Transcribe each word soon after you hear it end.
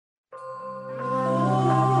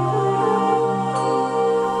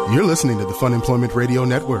You're listening to the Fun Employment Radio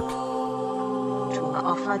Network. The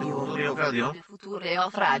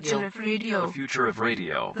future of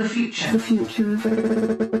radio. The future of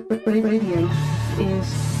radio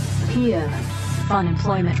is here.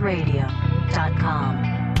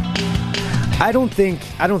 FunemploymentRadio.com. I don't think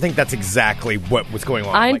that's exactly what was going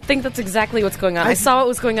on. I think that's exactly what's going on. I saw what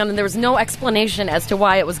was going on, and there was no explanation as to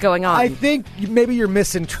why it was going on. I think maybe you're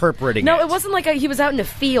misinterpreting No, it. it wasn't like he was out in a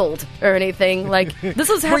field or anything. Like, this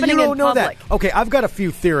was happening you don't in know public. That. Okay, I've got a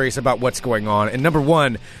few theories about what's going on. And number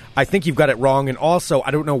one, I think you've got it wrong. And also,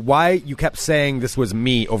 I don't know why you kept saying this was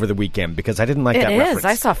me over the weekend, because I didn't like that reference. It is.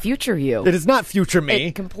 I saw future you. It is not future me.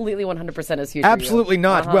 It completely 100% is future you. Absolutely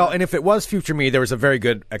not. Well, and if it was future me, there was a very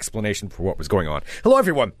good explanation for what was going on. Hello,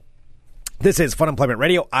 everyone. This is Fun Employment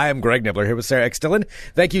Radio. I am Greg Nibbler here with Sarah X. Dillon.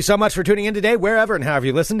 Thank you so much for tuning in today, wherever and however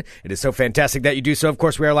you listen. It is so fantastic that you do so. Of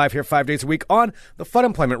course, we are live here 5 days a week on the Fun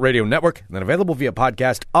Employment Radio Network, and then available via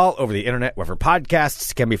podcast all over the internet, wherever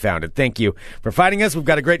podcasts can be found. And thank you for finding us. We've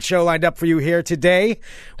got a great show lined up for you here today.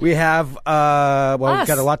 We have, we've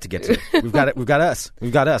got a lot to get to. We've got us. We're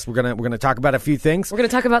gonna talk about a few things. We're gonna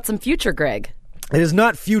talk about some future Greg. It is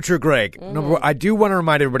not future Greg. No, I do want to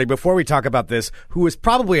remind everybody, before we talk about this, who is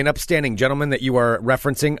probably an upstanding gentleman that you are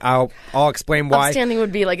referencing. I'll explain why. Upstanding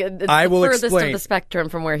would be like the furthest of the spectrum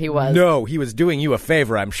from where he was. No, he was doing you a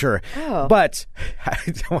favor, I'm sure. Oh. But I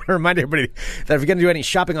want to remind everybody that if you're going to do any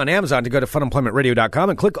shopping on Amazon, to go to funemploymentradio.com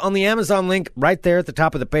and click on the Amazon link right there at the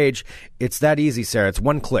top of the page. It's that easy, Sarah. It's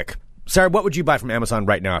one click. Sarah, what would you buy from Amazon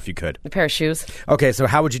right now if you could? A pair of shoes. Okay, so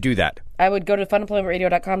how would you do that? I would go to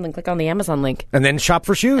funemploymentradio.com, then click on the Amazon link. And then shop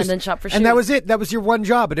for shoes. And that was it. That was your one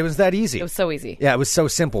job, and it was that easy. It was so easy. Yeah, it was so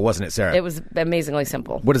simple, wasn't it, Sarah? It was amazingly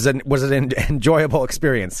simple. Was it an enjoyable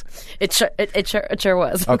experience? It sure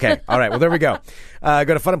was. Okay, all right. Well, there we go. Go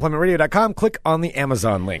to funemploymentradio.com, click on the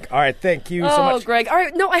Amazon link. All right, thank you so much. Oh, Greg. All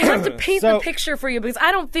right, no, I have to paint the picture for you, because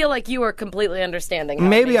I don't feel like you are completely understanding how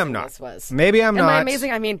maybe amazing I'm not. this was. Maybe I'm not. Am I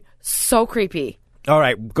amazing? I mean, so creepy. All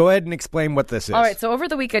right, go ahead and explain what this is. All right, so over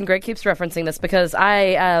the weekend, Greg keeps referencing this because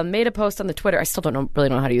I made a post on the Twitter. I still don't really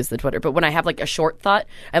know how to use the Twitter, but when I have like a short thought,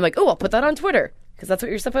 I'm like, oh, I'll put that on Twitter, because that's what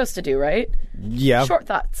you're supposed to do, right? Yeah. Short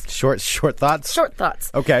thoughts. Short thoughts? Short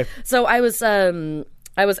thoughts. Okay. So I was out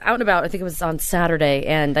and about, I think it was on Saturday,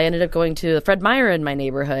 and I ended up going to the Fred Meyer in my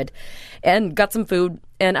neighborhood and got some food.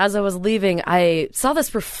 And as I was leaving, I saw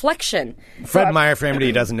this reflection. Fred Meyer, for anybody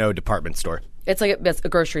who doesn't know, department store. It's like a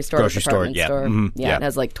grocery store. Grocery store, yeah. Store. Mm-hmm. Yeah, it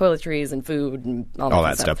has like toiletries and food and all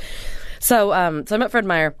that stuff. So I'm at Fred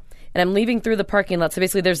Meyer, and I'm leaving through the parking lot. So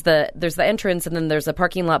basically there's the entrance, and then there's a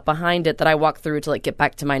parking lot behind it that I walk through to like get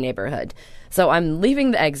back to my neighborhood. So I'm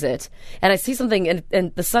leaving the exit, and I see something,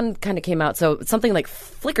 and the sun kind of came out, so something like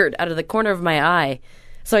flickered out of the corner of my eye.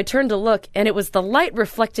 So I turned to look, and it was the light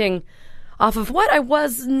reflecting off of what I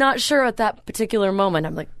was not sure at that particular moment.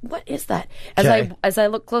 I'm like, what is that? As I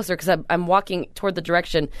look closer, because I'm walking toward the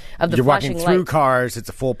direction of the flashing light. You're walking through cars. It's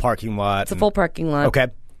a full parking lot. It's a full parking lot. Okay.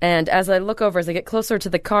 And as I look over, as I get closer to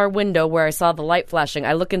the car window where I saw the light flashing,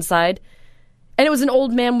 I look inside, and it was an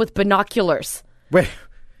old man with binoculars. Wait.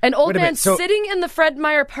 An old man sitting in the Fred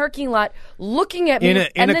Meyer parking lot, looking at me,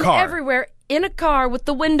 and then car. Everywhere, in a car with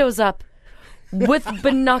the windows up, with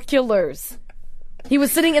binoculars. He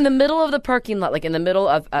was sitting in the middle of the parking lot, like in the middle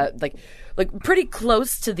of, like pretty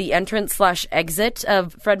close to the entrance/exit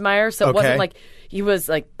of Fred Meyer. So it wasn't like he was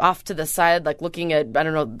like off to the side, like looking at, I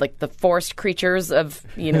don't know, like the forest creatures of,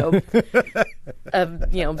 Southeast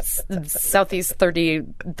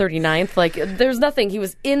 39th. Like there's nothing. He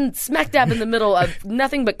was smack dab in the middle of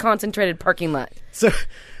nothing but concentrated parking lot.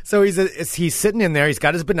 So he's sitting in there. He's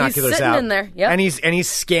got his binoculars out. He's sitting in there, yep. And he's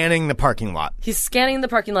scanning the parking lot. He's scanning the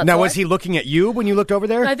parking lot. Now, was he looking at you when you looked over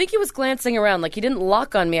there? I think he was glancing around. Like, he didn't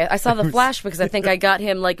lock on me. I saw the flash because I think I got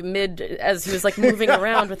him, like, as he was, like, moving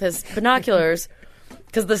around with his binoculars.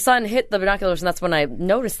 Because the sun hit the binoculars, and that's when I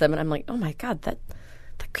noticed them. And I'm like, oh, my God, that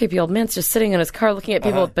creepy old man's just sitting in his car looking at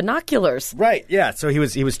people with binoculars. Right, yeah. So he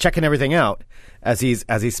was checking everything out as he's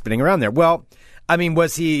spinning around there. Well, I mean,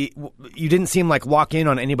 you didn't seem like lock in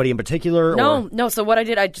on anybody in particular? No. So what I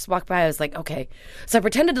did, I just walked by. I was like, okay. So I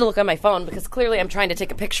pretended to look on my phone because clearly I'm trying to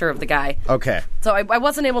take a picture of the guy. Okay. So I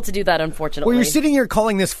wasn't able to do that, unfortunately. Well, you're sitting here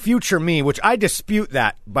calling this future me, which I dispute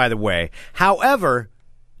that, by the way. However,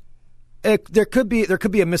 there could be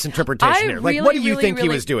a misinterpretation here. Like, what do you think he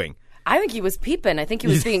was doing? I think he was peeping. I think he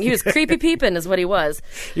was creepy peeping is what he was.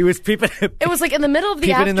 He was peeping. It was like in the middle of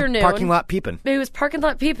the afternoon. In the parking lot peeping. He was parking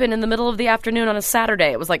lot peeping in the middle of the afternoon on a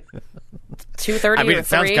Saturday. It was like 2:30 I mean, or it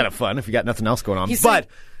sounds 3. kind of fun if you got nothing else going on. But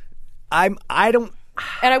I don't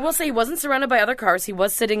And I will say he wasn't surrounded by other cars. He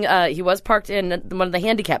was sitting. He was parked in one of the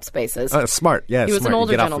handicap spaces. Smart. Yeah, he was smart. an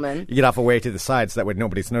older gentleman. You get off away to the side so that way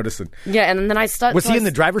nobody's noticing. Yeah, and then I stopped. Was he in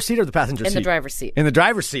the driver's seat or the passenger seat? In the driver's seat. In the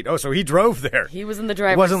driver's seat. Oh, so he drove there. He was in the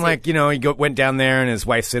driver's seat. It wasn't like, he went down there and his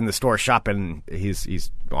wife's in the store shopping.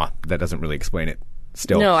 That doesn't really explain it.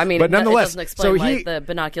 Still. No, I mean, but nonetheless, it doesn't explain why the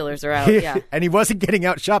binoculars are out. Yeah. And he wasn't getting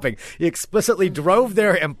out shopping. He explicitly drove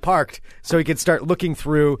there and parked so he could start looking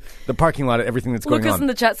through the parking lot at everything that's going on. Lucas in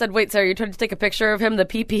the chat said, wait, Sarah, you tried to take a picture of him? The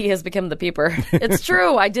PP has become the Peeper. It's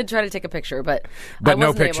true. I did try to take a picture, but I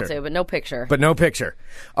wasn't able to. But no picture. But no picture.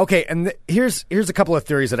 Okay, and here's a couple of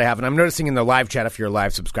theories that I have, and I'm noticing in the live chat, if you're a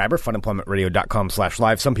live subscriber,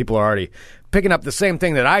 funemploymentradio.com/live, some people are already picking up the same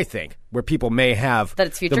thing that I think, where people may have that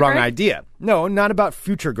it's future the wrong Greg? idea. No, not about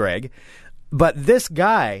future Greg, but this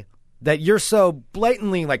guy that you're so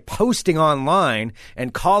blatantly like posting online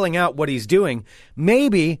and calling out what he's doing,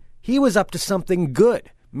 maybe he was up to something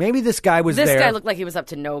good. Maybe this guy was there. This guy looked like he was up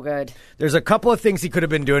to no good. There's a couple of things he could have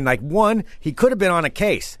been doing. Like, one, he could have been on a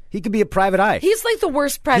case. He could be a private eye. He's like the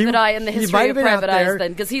worst private eye in the history of private eyes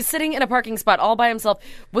then, because he's sitting in a parking spot all by himself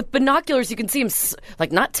with binoculars. You can see him,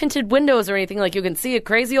 like, not tinted windows or anything. Like, you can see a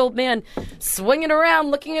crazy old swinging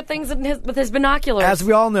around looking at things with his binoculars. As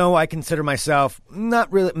we all know, I consider myself not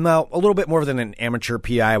really, a little bit more than an amateur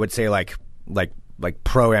PI. I would say like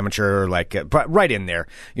pro amateur, right in there.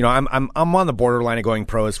 I'm on the borderline of going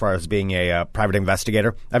pro as far as being a private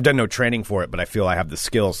investigator. I've done no training for it, but I feel I have the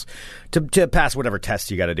skills to pass whatever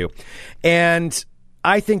tests you got to do. And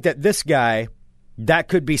I think that this guy, that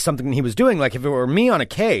could be something he was doing. Like if it were me on a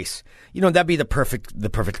case, that'd be the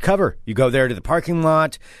perfect cover. You go there to the parking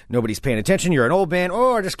lot, nobody's paying attention, you're an old man,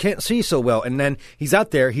 I just can't see so well. And then he's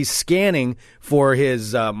out there, he's scanning for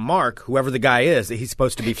his mark, whoever the guy is that he's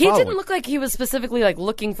supposed to be following. He didn't look like he was specifically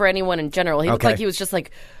looking for anyone in general. He looked like he was just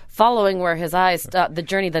following where his eyes, the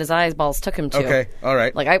journey that his eyeballs took him to. Okay, all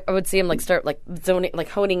right. I would see him start zoning,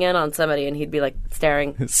 honing in on somebody, and he'd be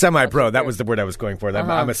staring. Semi-pro, that was the word I was going for.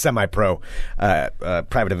 I'm a semi-pro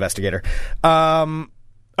private investigator.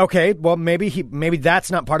 Okay, well, maybe that's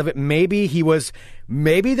not part of it. Maybe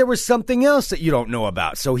there was something else that you don't know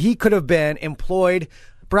about. So he could have been employed.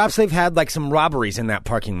 Perhaps they've had some robberies in that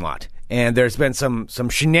parking lot. And there's been some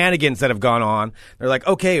shenanigans that have gone on. They're like,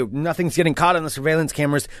 okay, nothing's getting caught on the surveillance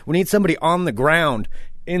cameras. We need somebody on the ground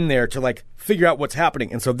in there to figure out what's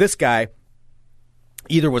happening. And so this guy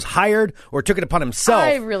either was hired or took it upon himself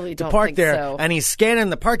to park there. So. And he's scanning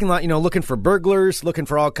the parking lot, looking for burglars, looking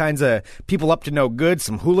for all kinds of people up to no good,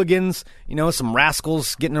 some hooligans, some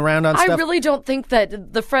rascals getting around on stuff. I really don't think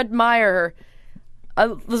that the Fred Meyer,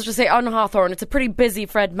 let's just say on Hawthorne, it's a pretty busy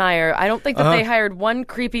Fred Meyer. I don't think that they hired one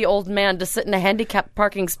creepy old man to sit in a handicapped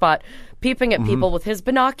parking spot peeping at people with his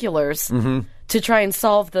binoculars to try and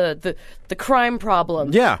solve the crime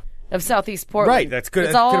problem. Yeah. Of Southeast Portland. Right, that's good.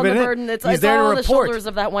 It's all on the burden. It's all on the shoulders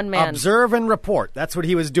of that one man. Observe and report. That's what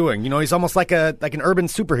he was doing. He's almost like an urban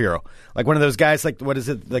superhero. Like one of those guys, what is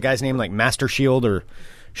it, the guy's name, Master Shield or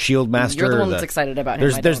Shield Master? You're the one that's excited about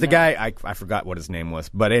him. There's the guy, I forgot what his name was.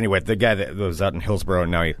 But anyway, the guy that was out in Hillsborough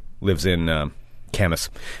and now he lives in Camas,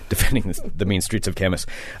 defending the mean streets of Camas.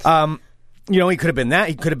 He could have been that.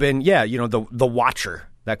 He could have been, the Watcher.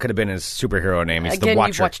 That could have been his superhero name. He's the Watcher.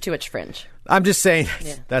 You've watched too much Fringe. I'm just saying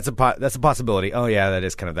that's a possibility. Oh yeah, that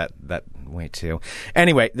is kind of that way too.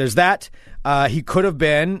 Anyway, there's that. He could have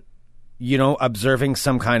been, observing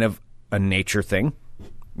some kind of a nature thing.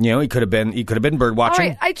 He could have been bird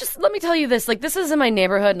watching. All right, let me tell you this. This is in my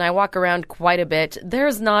neighborhood, and I walk around quite a bit.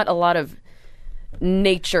 There's not a lot of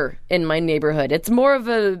nature in my neighborhood. It's more of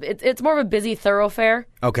a busy thoroughfare.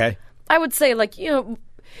 Okay. I would say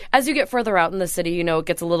as you get further out in the city, it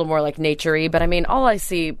gets a little more nature-y. But I mean, all I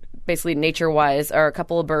see, basically nature-wise, are a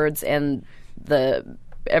couple of birds and the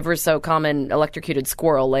ever so common electrocuted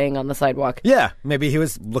squirrel laying on the sidewalk. Yeah, maybe he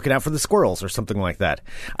was looking out for the squirrels or something like that.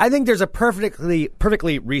 I think there's a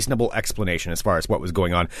perfectly reasonable explanation as far as what was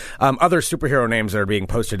going on. Other superhero names that are being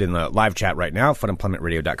posted in the live chat right now,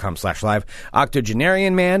 funemploymentradio.com/live.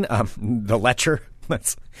 Octogenarian Man, the Lecher.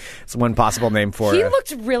 That's one possible name for it. He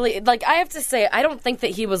looked really, I have to say, I don't think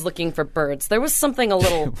that he was looking for birds. There was something a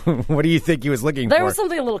little... What do you think he was looking for? There was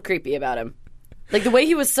something a little creepy about him. The way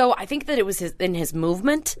he was I think that it was in his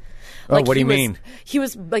movement. What do you mean? He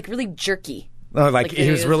was, really jerky. Oh, like he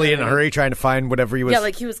was really in a hurry trying to find whatever he was. Yeah,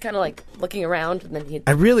 like he was kind of like looking around, and then he.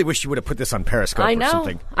 I really wish you would have put this on Periscope or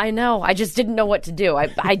something. I know. I just didn't know what to do.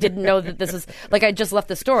 I didn't know that this is like I just left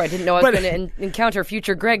the store. I didn't know I was going to encounter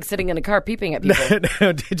future Greg sitting in a car peeping at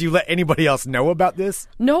people. Did you let anybody else know about this?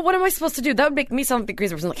 No. What am I supposed to do? That would make me sound like a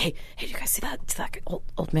crazy person. Like, hey, do you guys see that? Is that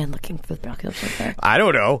old man looking for the binoculars right there? I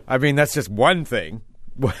don't know. I mean, that's just one thing.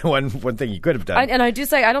 One thing he could have done. And I do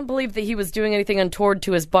say, I don't believe that he was doing anything untoward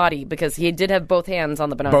to his body because he did have both hands on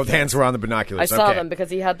the binoculars. Both hands were on the binoculars. I saw them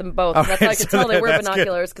because he had them both. That's how I could tell they were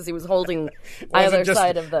binoculars because he was holding either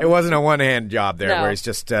side of them. It wasn't a one-hand job there where he's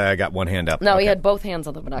just got one hand up. No, he had both hands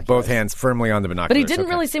on the binoculars. Both hands firmly on the binoculars. But he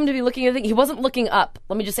didn't really seem to be looking at anything. He wasn't looking up.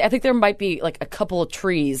 Let me just say, I think there might be like a couple of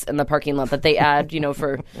trees in the parking lot that they add,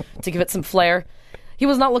 to give it some flair. He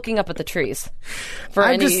was not looking up at the trees.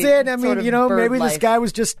 I'm just saying. I mean, maybe this guy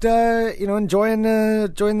was just, enjoying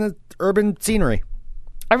the urban scenery.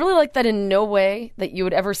 I really like that in no way that you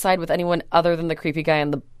would ever side with anyone other than the creepy guy in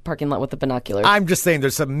the parking lot with the binoculars. I'm just saying,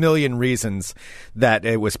 there's a million reasons that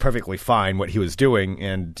it was perfectly fine what he was doing,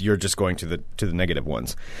 and you're just going to the negative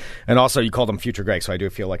ones. And also, you called him Future Greg, so I do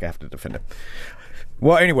feel like I have to defend him.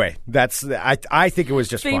 Well, anyway, I think it was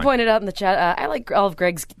just fine. You pointed out in the chat, I like all of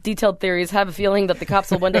Greg's detailed theories. Have a feeling that the cops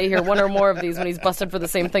will one day hear one or more of these when he's busted for the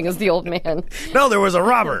same thing as the old man. No, there was a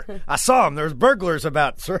robber. I saw him. There was burglars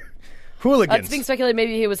about, sir. Hooligans. It's being speculated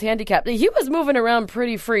maybe he was handicapped. He was moving around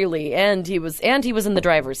pretty freely, and he was in the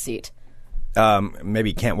driver's seat. Maybe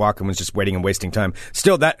he can't walk and was just waiting and wasting time.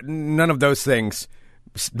 Still, none of those things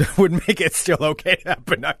would make it still okay to have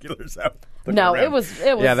binoculars out. No, around. it was.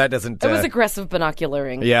 Yeah, that doesn't. It was aggressive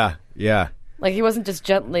binocularing. Yeah. Like he wasn't just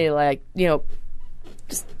gently,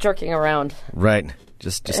 just jerking around. Right.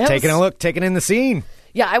 Just taking a look, taking in the scene.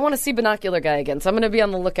 Yeah, I want to see Binocular Guy again, so I'm going to be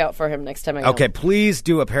on the lookout for him next time I go. Okay, please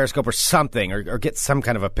do a Periscope or something, or get some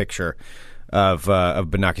kind of a picture of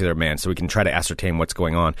Binocular Man so we can try to ascertain what's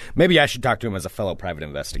going on. Maybe I should talk to him as a fellow private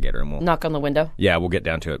investigator, and we'll knock on the window. Yeah, we'll get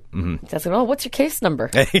down to it. Mm-hmm. That's like, what's your case number?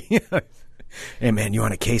 Hey, man, you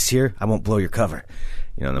want a case here? I won't blow your cover.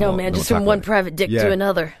 No, man, just from one private dick to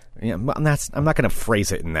another. Yeah, I'm not going to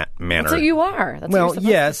phrase it in that manner. That's what you are. That's what you're supposed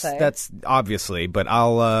to say. That's obviously, but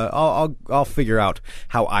I'll figure out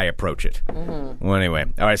how I approach it. Mm-hmm. Well, anyway,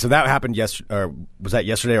 all right. So that happened yesterday, or was that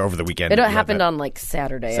yesterday or over the weekend? It happened on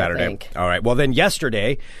Saturday. I think. All right. Well, then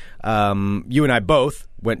yesterday, you and I both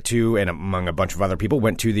went to, and among a bunch of other people,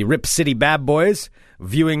 went to the Rip City Bad Boys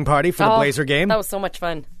viewing party for the Blazer game. That was so much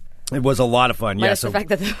fun. It was a lot of fun. Minus the fact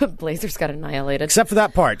that the Blazers got annihilated. Except for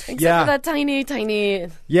that part. Except for that tiny,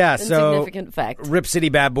 insignificant fact. Rip City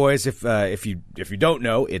Bad Boys, if you don't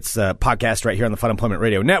know, it's a podcast right here on the Fun Employment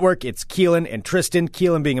Radio Network. It's Keelan and Tristan.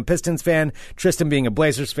 Keelan being a Pistons fan, Tristan being a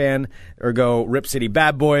Blazers fan. Ergo, Rip City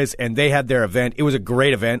Bad Boys. And they had their event. It was a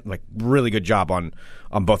great event. Like, really good job on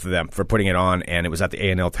both of them for putting it on. And it was at the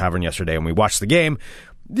A&L Tavern yesterday, and we watched the game.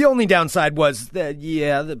 The only downside was that,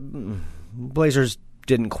 the Blazers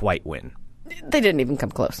didn't quite win. They didn't even come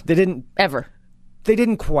close. They didn't ever. They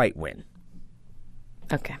didn't quite win.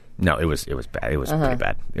 Okay. No, it was bad. It was pretty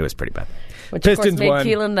bad. It was pretty bad. Which Pistons of course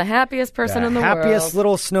made won. Keelan the happiest person in the world. The happiest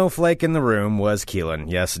little snowflake in the room was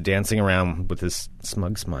Keelan. Yes, dancing around with his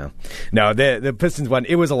smug smile. No, the Pistons won.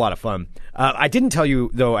 It was a lot of fun. I didn't tell you,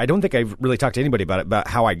 though, I don't think I've really talked to anybody about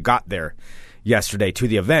how I got there yesterday to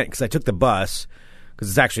the event, because I took the bus,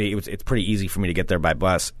 because it's pretty easy for me to get there by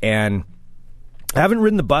bus, and I haven't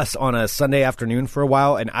ridden the bus on a Sunday afternoon for a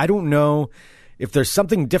while, and I don't know if there's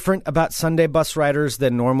something different about Sunday bus riders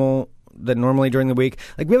than normally during the week.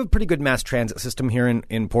 Like, we have a pretty good mass transit system here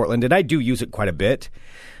in Portland, and I do use it quite a bit.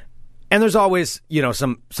 And there's always,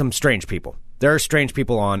 some strange people. There are strange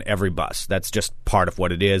people on every bus. That's just part of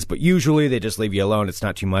what it is, but usually they just leave you alone. It's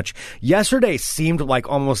not too much. Yesterday seemed like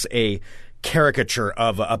almost a caricature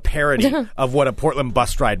of a parody of what a Portland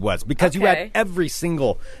bus ride was, because you had every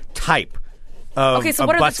single type of so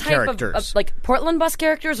what are bus the type characters. Of like Portland bus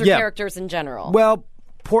characters or characters in general? Well,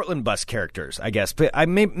 Portland bus characters, I guess. But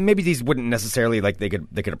maybe these wouldn't necessarily, like, they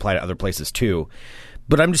could apply to other places too.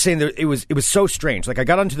 But I'm just saying that it was so strange. Like, I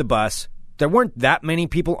got onto the bus, there weren't that many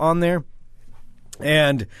people on there,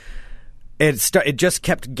 and it just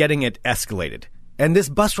kept getting it escalated. And this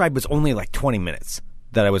bus ride was only like 20 minutes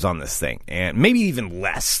that I was on this thing, and maybe even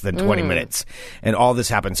less than 20 minutes, and all this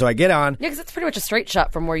happened. So I get on. Yeah, because it's pretty much a straight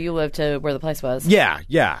shot from where you live to where the place was. Yeah.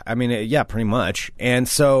 I mean, pretty much. And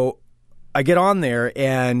so I get on there,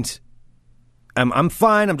 and I'm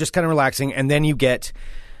fine. I'm just kind of relaxing, and then you get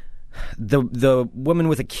the woman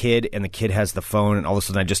with a kid, and the kid has the phone, and all of a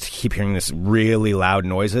sudden I just keep hearing this really loud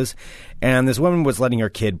noises. And this woman was letting her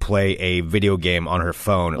kid play a video game on her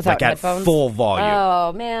phone, Without like headphones? at full volume.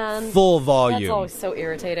 Oh, man. Full volume. That's always so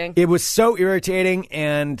irritating. It was so irritating,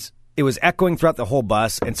 and it was echoing throughout the whole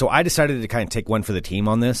bus. And so I decided to kind of take one for the team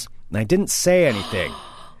on this. And I didn't say anything.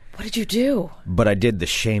 What did you do? But I did the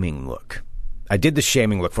shaming look.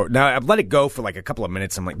 For now. I've let it go for like a couple of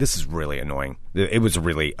minutes. I'm like, this is really annoying. It was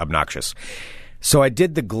really obnoxious. So I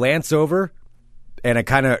did the glance over, and I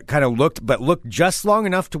kind of looked, but looked just long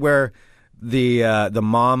enough to where the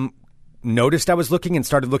mom noticed I was looking and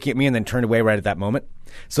started looking at me, and then turned away right at that moment.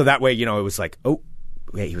 So that way, it was like, oh,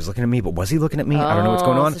 wait, he was looking at me, but was he looking at me? I don't know what's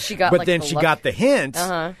going on. So she got, but like, then the she look. got the hint,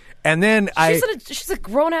 and then She's a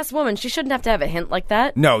grown-ass woman. She shouldn't have to have a hint like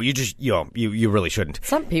that. No, you just you really shouldn't.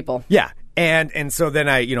 Some people. Yeah. And so then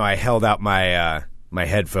I held out my my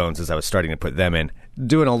headphones as I was starting to put them in,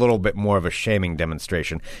 doing a little bit more of a shaming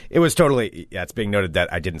demonstration. It was totally, it's being noted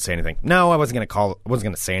that I didn't say anything. No, I wasn't going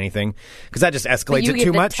to say anything, because that just escalates it too much.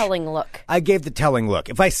 You gave the telling look. I gave the telling look.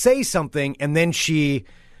 If I say something and then she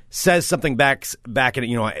says something back and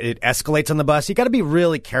it escalates on the bus, you got to be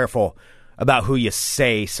really careful about who you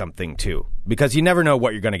say something to, because you never know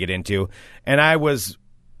what you're going to get into. And I wasn't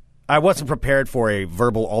prepared for a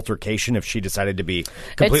verbal altercation if she decided to be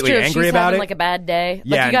completely angry She's about having it. Like a bad day.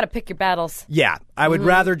 Yeah, you got to pick your battles. Yeah, I would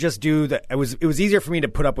rather just do that. It was easier for me to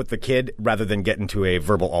put up with the kid rather than get into a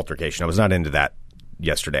verbal altercation. I was not into that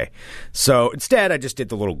yesterday. So instead, I just did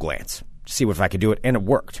the little glance to see if I could do it, and it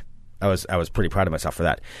worked. I was pretty proud of myself for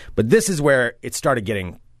that. But this is where it started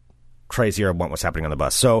getting crazier on what was happening on the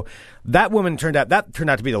bus. So that woman turned out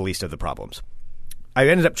to be the least of the problems. I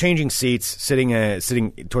ended up changing seats,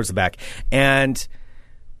 sitting towards the back, and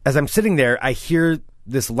as I'm sitting there, I hear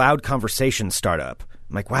this loud conversation start up.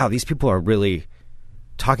 I'm like, wow, these people are really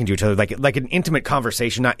talking to each other, like an intimate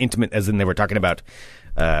conversation, not intimate as in they were talking about,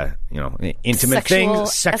 intimate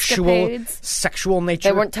things, sexual nature.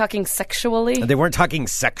 They weren't talking sexually.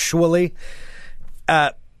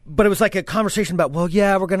 But it was like a conversation about, well,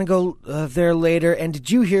 yeah, we're going to go there later. And did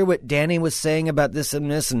you hear what Danny was saying about this and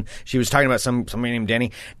this? And she was talking about somebody named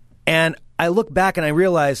Danny. And I look back and I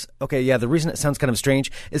realize, okay, yeah, the reason it sounds kind of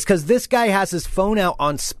strange is because this guy has his phone out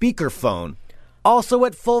on speakerphone, also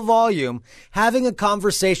at full volume, having a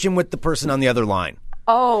conversation with the person on the other line.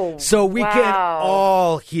 Oh, so we can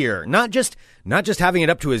all hear, not just having it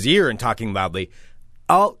up to his ear and talking loudly.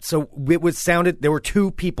 So it was sounded. There were two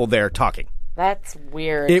people there talking. That's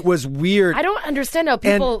weird. It was weird. I don't understand how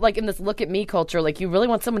people, like, in this look at me culture, like, you really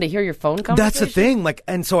want someone to hear your phone conversation? That's the thing. Like,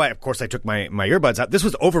 and so I took my earbuds out. This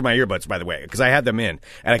was over my earbuds, by the way, because I had them in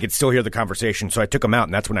and I could still hear the conversation. So I took them out,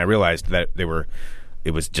 and that's when I realized that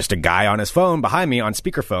it was just a guy on his phone behind me on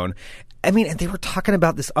speakerphone. I mean, and they were talking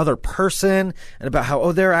about this other person and about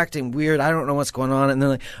how, they're acting weird. I don't know what's going on. And they're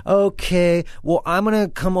like, okay, well, I'm going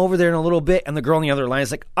to come over there in a little bit. And the girl on the other line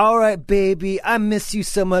is like, all right, baby, I miss you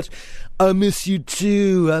so much. I miss you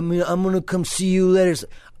too. I'm going to come see you later. Like,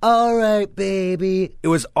 all right, baby. It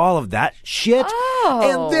was all of that shit.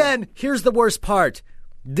 Oh. And then here's the worst part.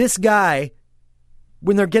 This guy,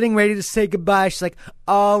 when they're getting ready to say goodbye, she's like,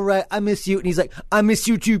 all right, I miss you. And he's like, I miss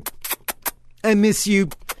you too. I miss you.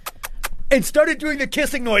 And started doing the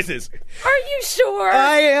kissing noises. Are you sure?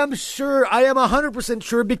 I am sure. I am 100%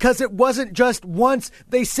 sure, because it wasn't just once.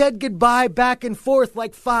 They said goodbye back and forth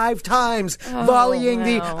like 5 times, volleying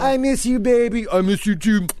the, I miss you, baby. I miss you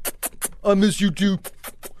too. I miss you too.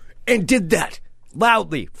 And did that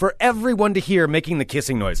loudly for everyone to hear, making the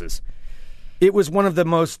kissing noises. It was one of the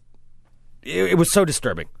most, it was so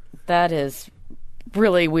disturbing. That is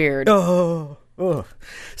really weird. Oh.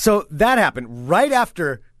 So that happened right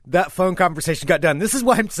after that phone conversation got done. This is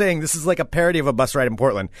why I'm saying this is like a parody of a bus ride in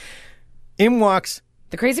Portland. In walks...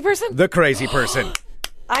 The crazy person? The crazy person.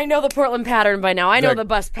 I know the Portland pattern by now. I know the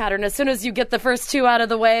bus pattern. As soon as you get the first 2 out of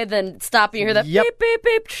the way, then stop and you hear that beep, beep,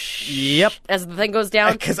 beep. Yep. As the thing goes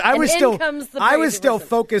down. Because I was still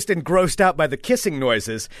focused and grossed out by the kissing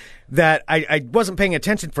noises that I wasn't paying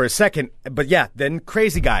attention for a second. But yeah, then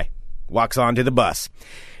crazy guy walks onto the bus.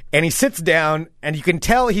 And he sits down, and you can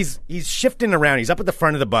tell he's shifting around. He's up at the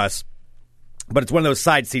front of the bus, but it's one of those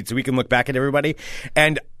side seats so we can look back at everybody.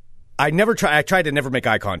 And I tried to never make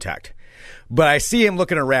eye contact. But I see him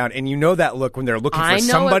looking around, and you know that look when they're looking for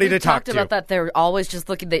somebody to talk to. I know, talked about that. They're always just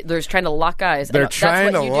looking, they're trying to lock eyes. They're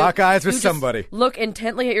trying to lock eyes with somebody. Look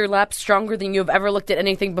intently at your lap, stronger than you've ever looked at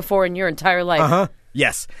anything before in your entire life. Uh-huh.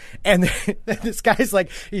 Yes. And this guy's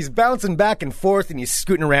like, he's bouncing back and forth, and he's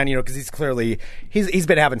scooting around, because he's clearly, he's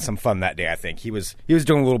been having some fun that day, I think. He was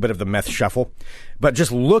doing a little bit of the meth shuffle, but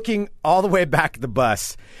just looking all the way back at the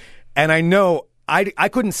bus. And I know I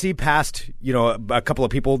couldn't see past, a couple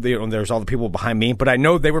of people. There's all the people behind me, but I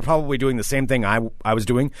know they were probably doing the same thing I was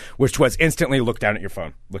doing, which was instantly look down at your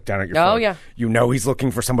phone. Look down at your phone. Oh, yeah. He's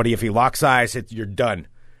looking for somebody. If he locks eyes, you're done.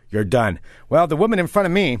 You're done. Well, the woman in front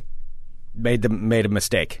of me made a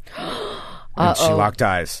mistake. And she locked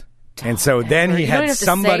eyes. And so then he had somebody. You don't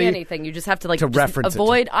have to say anything. You just have to to reference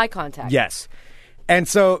avoid eye contact. Yes. And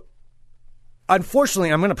so,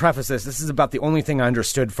 unfortunately, I'm going to preface this. This is about the only thing I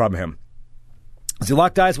understood from him. As he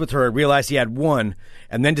locked eyes with her, realized he had one,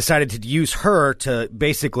 and then decided to use her to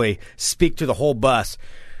basically speak to the whole bus.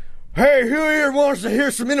 Hey, who here wants to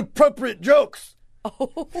hear some inappropriate jokes?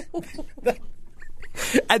 Oh.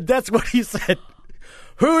 And that's what he said.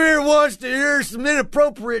 Who here wants to hear some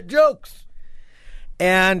inappropriate jokes?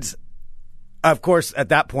 And, of course, at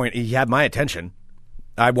that point, he had my attention.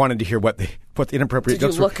 I wanted to hear what the inappropriate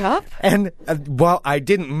jokes were. Did you look up? And I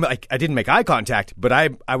didn't make eye contact, but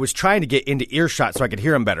I was trying to get into earshot so I could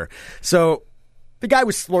hear him better. So the guy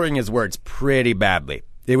was slurring his words pretty badly.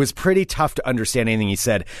 It was pretty tough to understand anything he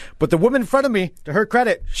said. But the woman in front of me, to her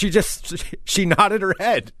credit, she nodded her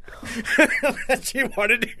head. She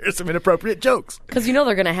wanted to hear some inappropriate jokes. Because they're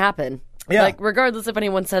going to happen. Yeah. Regardless if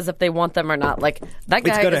anyone says if they want them or not. That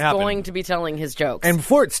guy is going to be telling his jokes. And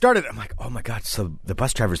before it started, I'm like, oh my God, so the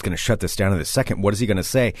bus driver's going to shut this down in a second. What is he going to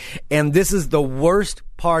say? And this is the worst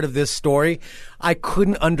part of this story. I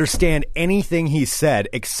couldn't understand anything he said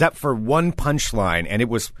except for one punchline, and it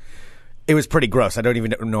was pretty gross. I don't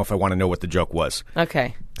even know if I want to know what the joke was.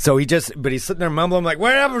 Okay. So but he's sitting there mumbling like,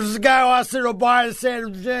 wherever's the guy wants to go buy the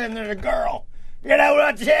sandwich and there's a girl. You know what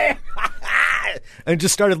I'm saying? And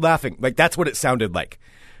just started laughing. That's what it sounded like.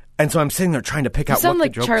 And so I'm sitting there trying to pick out what the jokes were.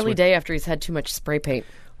 You sound like Charlie Day after he's had too much spray paint.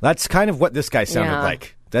 That's kind of what this guy sounded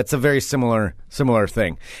like. That's a very similar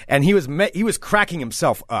thing. And he was cracking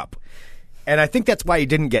himself up. And I think that's why he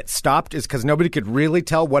didn't get stopped, is because nobody could really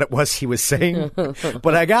tell what it was he was saying.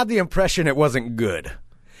 But I got the impression it wasn't good.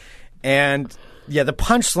 And, yeah, the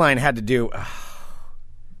punchline had to do...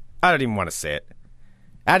 I don't even want to say it.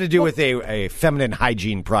 It had to do with a feminine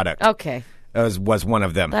hygiene product. Okay. Was one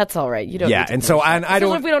of them. That's all right. You don't. Yeah, need to and so I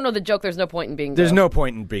don't. If we don't know the joke, there's no point in being. There's no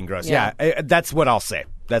point in being gross. Yeah, that's what I'll say.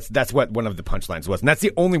 That's what one of the punchlines was, and that's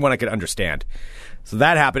the only one I could understand. So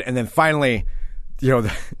that happened, and then finally,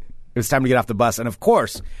 it was time to get off the bus, and of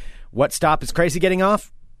course, what stop is Crazy getting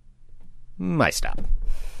off? My stop.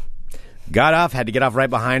 Got off, had to get off right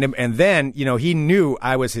behind him, and then he knew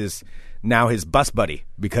I was his bus buddy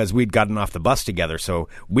because we'd gotten off the bus together, so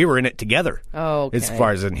we were in it together. Oh, okay. As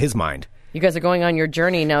far as in his mind. You guys are going on your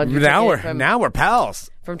journey now. Now we're pals.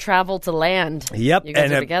 From travel to land. Yep. You guys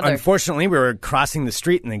are together. Unfortunately, we were crossing the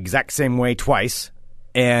street in the exact same way twice.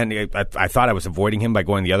 And I thought I was avoiding him by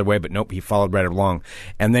going the other way, but nope, he followed right along.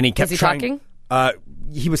 And then he kept talking?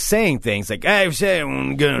 He was saying things like, hey,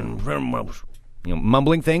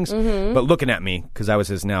 mumbling things, but looking at me because I was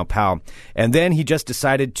his now pal. And then he just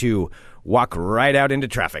decided to walk right out into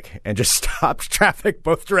traffic and just stopped traffic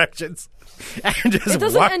both directions. And just it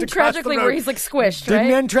doesn't walked end across tragically the road. where he's squished, Didn't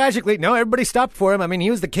right? end tragically. No, everybody stopped for him. I mean, he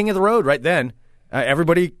was the king of the road right then.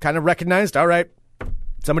 Everybody kind of recognized, all right,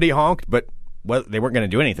 somebody honked, but they weren't going to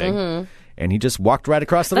do anything. And he just walked right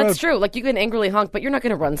across the road. That's true. You can angrily honk, but you're not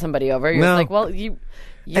going to run somebody over. You're No. well, you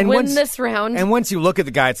win this round. And once you look at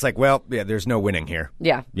the guy, it's like, well, yeah, there's no winning here.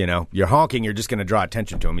 Yeah. You're honking, you're just going to draw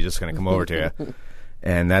attention to him. He's just going to come over to you.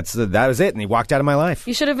 And that was it. And he walked out of my life.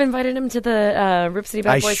 You should have invited him to the Rip City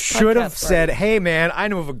Bad Boys I should have said, party. hey, man, I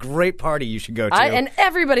know of a great party you should go to. And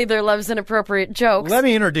everybody there loves inappropriate jokes. Let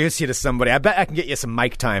me introduce you to somebody. I bet I can get you some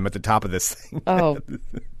mic time at the top of this thing. Oh,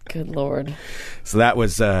 good Lord. So that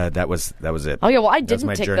was it. Oh, yeah, well, I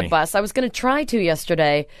didn't take the bus. I was going to try to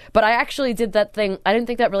yesterday, but I actually did that thing. I didn't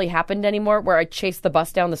think that really happened anymore, where I chased the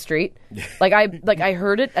bus down the street. I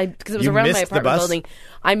heard it, because it was around my apartment building.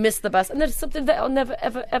 I missed the bus, and that's something that I'll never,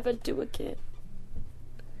 ever, ever do again.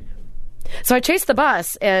 So I chased the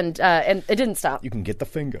bus, and it didn't stop. You can get the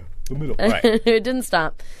finger. The middle. Right. It didn't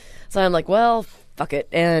stop. So I'm like, well, fuck it.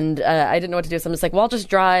 And I didn't know what to do. So I'm just like, well, I'll just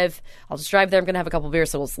drive there. I'm going to have a couple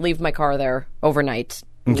beers, so we'll leave my car there overnight.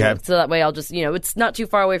 Okay. So that way I'll just, it's not too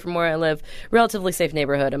far away from where I live. Relatively safe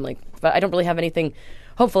neighborhood. I'm like, but I don't really have anything,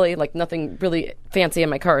 hopefully, nothing really fancy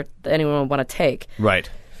in my car that anyone would want to take. Right.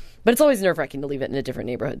 But it's always nerve-wracking to leave it in a different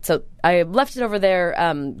neighborhood. So I left it over there.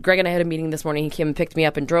 Greg and I had a meeting this morning. He came and picked me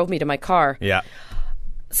up and drove me to my car. Yeah.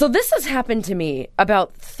 So this has happened to me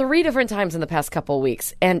about 3 different times in the past couple of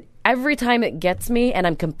weeks. And every time it gets me, and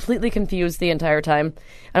I'm completely confused the entire time. And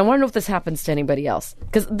I want to know if this happens to anybody else.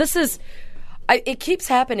 Because this is... It keeps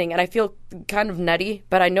happening, and I feel kind of nutty,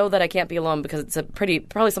 but I know that I can't be alone because it's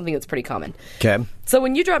probably something that's pretty common. Okay. So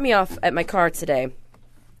when you dropped me off at my car today,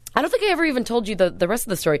 I don't think I ever even told you the rest of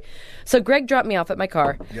the story. So Greg dropped me off at my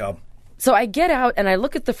car. Yeah. So I get out and I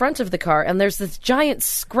look at the front of the car, and there's this giant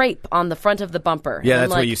scrape on the front of the bumper. Yeah,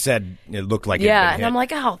 that's what you said. It looked like it had been hit. And I'm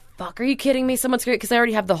like, oh, fuck, are you kidding me? Someone scraped, because I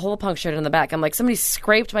already have the hole punctured in the back. I'm like, somebody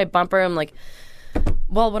scraped my bumper. I'm like,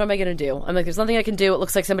 well, what am I going to do? I'm like, there's nothing I can do. It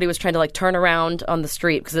looks like somebody was trying to, like, turn around on the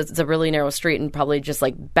street because it's a really narrow street and probably just,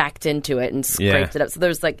 like, backed into it and scraped it up. So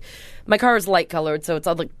there's, like, my car is light colored, so it's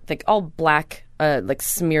all, like all black, like,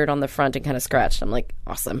 smeared on the front and kind of scratched. I'm like,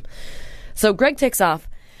 awesome. So Greg takes off.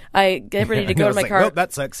 I get ready to go to my car. Nope,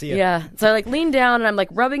 that sucks. See ya. Yeah. So I, like, lean down and I'm, like,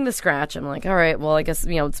 rubbing the scratch. I'm like, all right, well, I guess,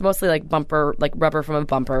 it's mostly, like, bumper, like, rubber from a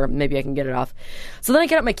bumper. Maybe I can get it off. So then I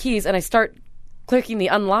get out my keys and I start clicking the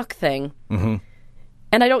unlock thing. Mm-hmm.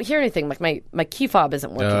 And I don't hear anything. Like, my key fob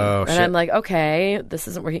isn't working. Oh, shit. And I'm like, okay, this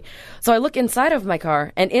isn't working. So I look inside of my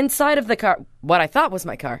car, and inside of the car, what I thought was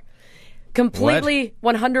my car, completely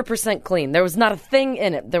 100% clean. There was not a thing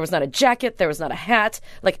in it. There was not a jacket. There was not a hat.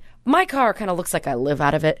 Like, my car kind of looks like I live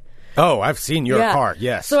out of it. Oh, I've seen your car,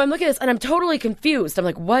 yes. So I'm looking at this, and I'm totally confused. I'm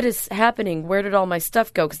like, what is happening? Where did all my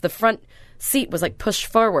stuff go? Because the front seat was, like, pushed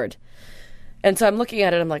forward. And so I'm looking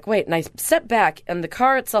at it, I'm like, wait, and I step back, and the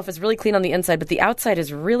car itself is really clean on the inside, but the outside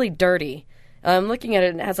is really dirty. I'm looking at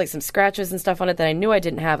it, and it has, like, some scratches and stuff on it that I knew I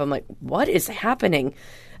didn't have. I'm like, what is happening?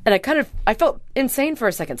 And I felt insane for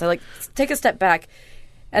a second. So I, like, take a step back,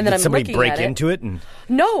 and then I'm looking at it. Did somebody break into it? And...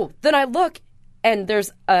 No. Then I look, and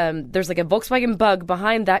there's like a Volkswagen Bug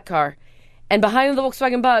behind that car, and behind the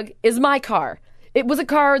Volkswagen Bug is my car. It was a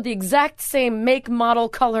car, the exact same make, model,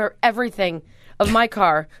 color, everything of my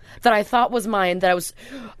car that I thought was mine, that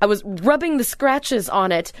I was rubbing the scratches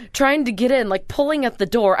on it, trying to get in, like pulling at the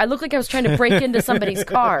door. I looked like I was trying to break into somebody's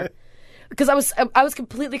car. Because I was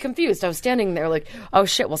completely confused. I was standing there like, oh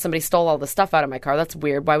shit, well somebody stole all the stuff out of my car. That's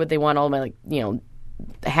weird. Why would they want all my, like,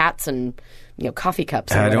 hats and coffee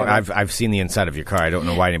cups? I've seen the inside of your car. I don't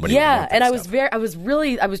know why anybody would want that and stuff.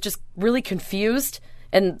 I was just really confused.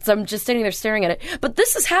 And so I'm just standing there staring at it. But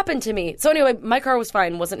this has happened to me. So anyway, my car was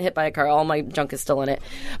fine, wasn't hit by a car. All my junk is still in it.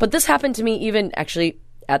 But this happened to me even actually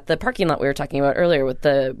at the parking lot we were talking about earlier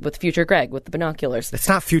with Future Greg, with the Binoculars. It's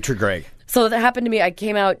not Future Greg. So that happened to me. I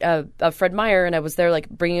came out of Fred Meyer, and I was there, like,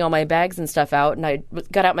 bringing all my bags and stuff out, and I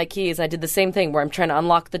got out my keys, and I did the same thing where I'm trying to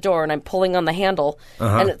unlock the door, and I'm pulling on the handle,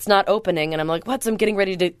 and it's not opening, and I'm like, what? So I'm getting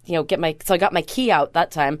ready to, so I got my key out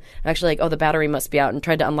that time. I'm actually like, oh, the battery must be out, and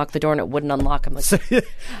tried to unlock the door, and it wouldn't unlock. I'm like,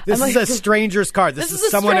 this is a stranger's car. This is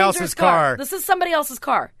someone else's car. This is somebody else's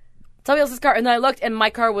car. Somebody else's car. And then I looked, and my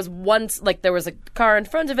car was there was a car in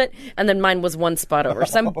front of it, and then mine was one spot over.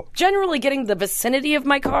 So I'm generally getting the vicinity of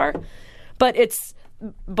my car, but it's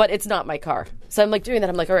not my car. So I'm, like, doing that.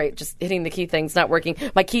 I'm like, all right, just hitting the key thing's not working.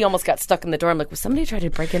 My key almost got stuck in the door. I'm like, was somebody trying to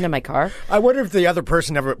break into my car? I wonder if the other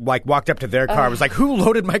person ever, like, walked up to their car and was like, who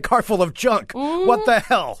loaded my car full of junk? What the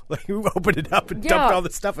hell? Like, who opened it up and dumped all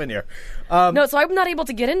this stuff in here? No, so I'm not able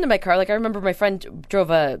to get into my car. Like, I remember my friend drove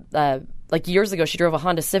like years ago, she drove a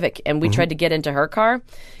Honda Civic, and we tried to get into her car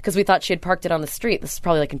because we thought she had parked it on the street. This is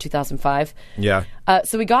probably like in 2005. Yeah.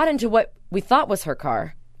 So we got into what we thought was her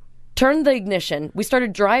car, turned the ignition. We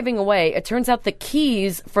started driving away. It turns out the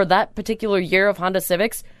keys for that particular year of Honda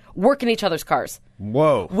Civics work in each other's cars.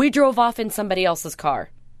 Whoa. We drove off in somebody else's car.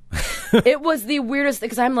 It was the weirdest thing,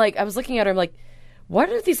 because I was looking at her, I'm like, what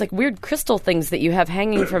are these, like, weird crystal things that you have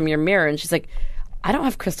hanging from your mirror? And she's like, I don't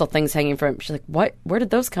have crystal things hanging from. She's like, what? Where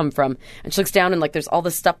did those come from? And she looks down, and, like, there's all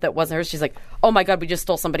this stuff that wasn't hers. She's like, oh my God, we just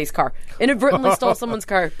stole somebody's car. Inadvertently stole someone's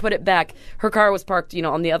car, put it back. Her car was parked,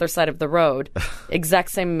 on the other side of the road.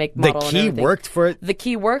 Exact same make, model, The and key everything. worked for it? The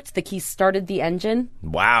key worked. The key started the engine.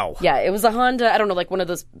 Wow. Yeah, it was a Honda. I don't know, like one of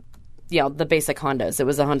those, the basic Hondas. It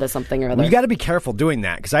was a Honda something or other. You got to be careful doing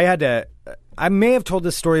that, because I may have told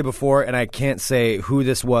this story before, and I can't say who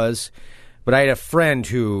this was. But I had a friend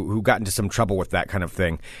who got into some trouble with that kind of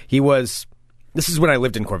thing. This is when I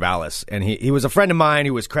lived in Corvallis, and he was a friend of mine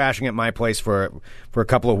who was crashing at my place for a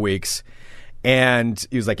couple of weeks. And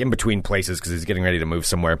he was, like, in between places because he was getting ready to move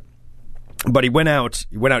somewhere. But he went out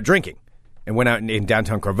drinking and went out in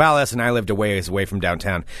downtown Corvallis, and I lived a ways away from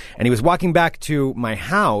downtown. And he was walking back to my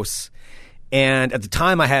house, and at the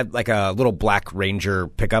time I had, like, a little black Ranger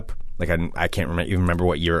pickup. Like, I can't even remember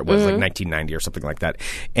what year it was, like 1990 or something like that.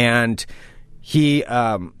 And he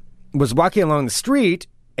was walking along the street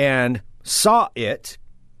and saw it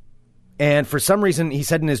And for some reason, he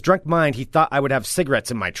said in his drunk mind, he thought I would have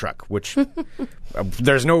cigarettes in my truck, which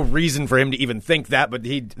there's no reason for him to even think that, but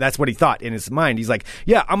that's what he thought in his mind. He's like,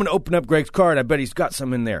 yeah, I'm going to open up Greg's car, and I bet he's got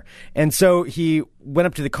some in there. And so he went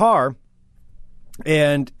up to the car,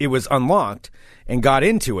 and it was unlocked, and got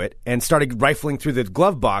into it, and started rifling through the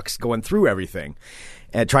glove box, going through everything,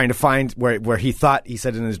 and trying to find where he thought, he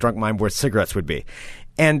said in his drunk mind, where cigarettes would be.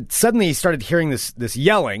 And suddenly he started hearing this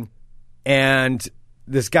yelling, and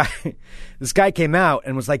this guy came out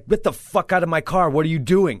and was like, "Get the fuck out of my car. What are you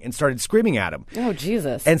doing?" and started screaming at him. Oh,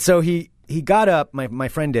 Jesus. And so he got up, my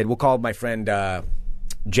friend did. We'll call my friend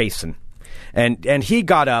Jason. And he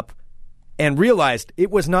got up and realized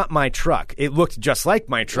it was not my truck. It looked just like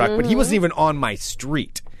my truck, but he wasn't even on my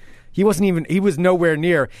street. He was nowhere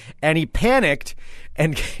near, and he panicked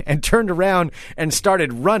and turned around and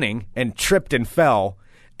started running and tripped and fell.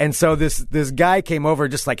 And so this guy came over,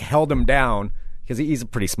 just like held him down, because he's a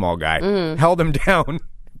pretty small guy, held him down,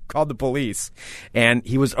 called the police, and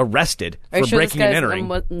he was arrested for breaking and entering.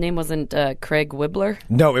 What name wasn't Craig Wibbler?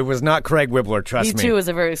 No, it was not Craig Wibbler, trust me. He, too, is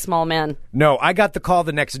a very small man. No, I got the call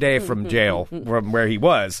the next day from jail, from where he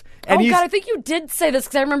was. And God, I think you did say this,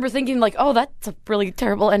 because I remember thinking, like, oh, that's a really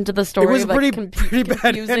terrible end to the story. It was like, pretty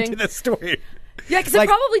bad end to the story. Yeah, because it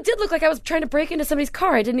probably did look like I was trying to break into somebody's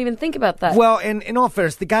car. I didn't even think about that. Well, and in all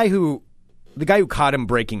fairness, the guy who caught him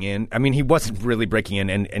breaking in, I mean, he wasn't really breaking in,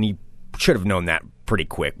 and he should have known that pretty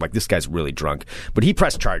quick. Like, this guy's really drunk. But he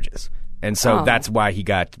pressed charges. And so that's why he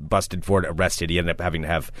got busted for it, arrested. He ended up having to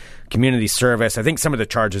have community service. I think some of the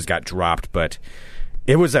charges got dropped, but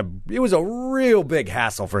it was a real big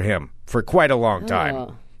hassle for him for quite a long time.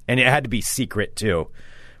 Oh. And it had to be secret, too.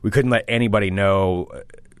 We couldn't let anybody know.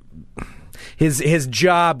 His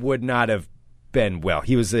job would not have been well.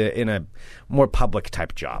 He was in a more public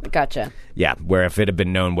type job. Gotcha. Yeah, where if it had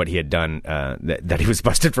been known what he had done, that he was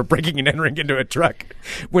busted for breaking and entering into a truck,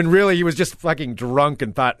 when really he was just fucking drunk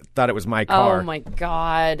and thought it was my car. Oh my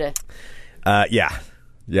God. Yeah,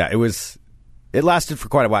 it lasted for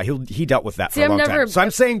quite a while. He dealt with that for a long time. So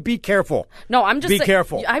I'm saying be careful. No, I'm just be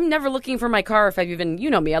careful. I'm never looking for my car if I've even, you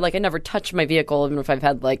know me, I never touch my vehicle even if I've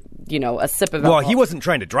had a sip of alcohol. Well, he wasn't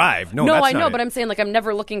trying to drive. No, I know, but I'm saying I'm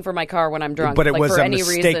never looking for my car when I'm drunk. But it was for a any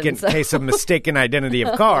mistaken case of mistaken identity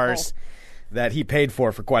of cars that he paid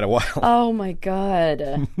for quite a while. Oh my God.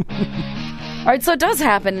 All right, so it does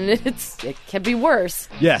happen, and it can be worse.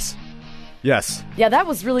 Yes. Yeah, that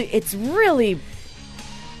was it's really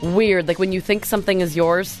weird, like when you think something is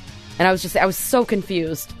yours, and I was so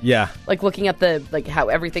confused. Yeah, like looking at how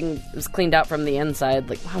everything was cleaned out from the inside.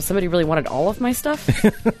 Like, wow, somebody really wanted all of my stuff.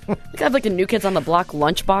 I have a New Kids on the Block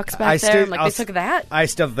lunchbox back there. They took that. I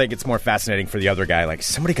still think it's more fascinating for the other guy. Like,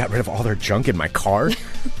 somebody got rid of all their junk in my car.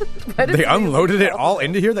 They unloaded it all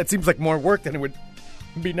into here. That seems like more work than it would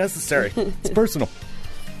be necessary. It's personal.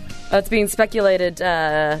 It's being speculated.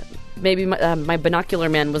 Maybe my binocular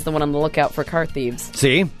man was the one on the lookout for car thieves.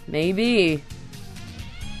 See? Maybe.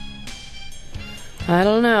 I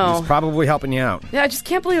don't know. He's probably helping you out. Yeah, I just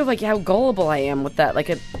can't believe how gullible I am with that.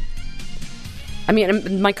 I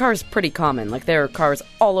mean, my car is pretty common. Like, there are cars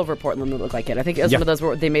all over Portland that look like it. I think it was one of those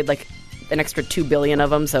where they made an extra 2 billion of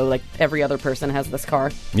them, so every other person has this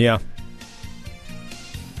car. Yeah.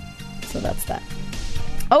 So that's that.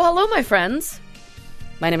 Oh, hello, my friends.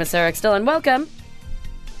 My name is Sarah Still, and welcome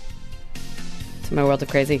my world of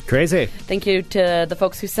crazy. Thank you to the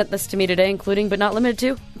folks who sent this to me today, including but not limited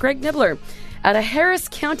to Greg Nibbler out of Harris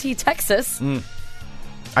County, Texas.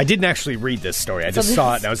 I didn't actually read this story. I just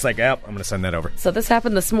saw it and I was like, I'm going to send that over. So this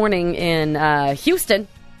happened this morning in Houston,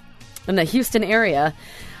 in the Houston area.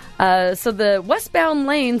 So the westbound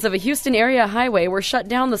lanes of a Houston area highway were shut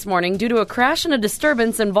down this morning due to a crash and a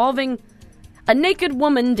disturbance involving a naked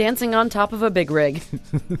woman dancing on top of a big rig.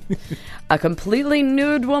 A completely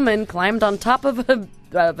nude woman climbed on top of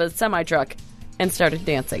a semi-truck and started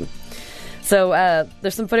dancing. So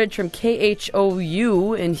there's some footage from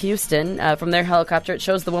KROQ in Houston. From their helicopter, it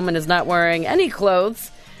shows the woman is not wearing any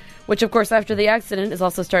clothes, which, of course, after the accident is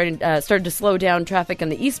also started to slow down traffic in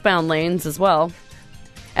the eastbound lanes as well,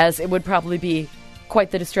 as it would probably be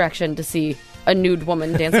quite the distraction to see a nude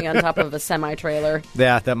woman dancing on top of a semi-trailer.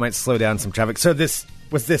 Yeah, that might slow down some traffic. So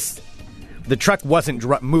the truck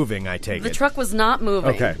wasn't moving, I take it? The truck was not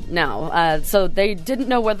moving. Okay. No. So they didn't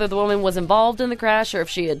know whether the woman was involved in the crash or if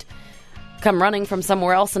she had come running from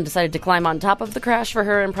somewhere else and decided to climb on top of the crash for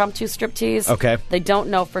her impromptu striptease. Okay. They don't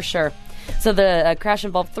know for sure. So the crash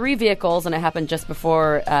involved 3 vehicles, and it happened just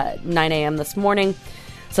before 9 a.m. this morning.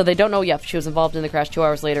 So they don't know yet if she was involved in the crash. 2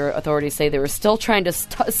 hours later, authorities say they were still trying to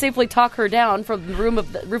safely talk her down from the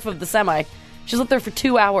roof of the semi. She was up there for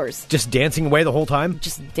 2 hours. Just dancing away the whole time?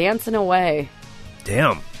 Just dancing away.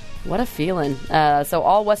 Damn. What a feeling. So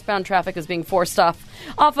all westbound traffic is being forced off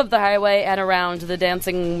of the highway and around the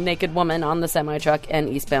dancing naked woman on the semi-truck and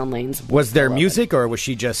eastbound lanes. Was there music, or was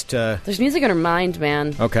she just... There's music in her mind,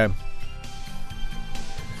 man. Okay.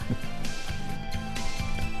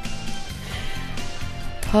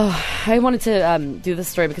 I wanted to do this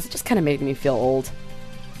story because it just kind of made me feel old.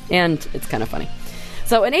 And it's kind of funny.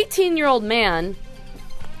 So an 18-year-old man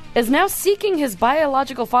is now seeking his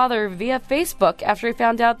biological father via Facebook after he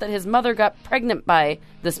found out that his mother got pregnant by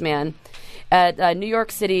this man at a New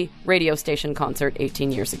York City radio station concert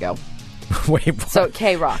 18 years ago. Wait, what? So at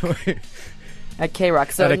KROQ. At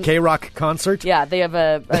KROQ. So at a KROQ concert? Yeah, they have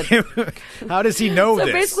a How does he know so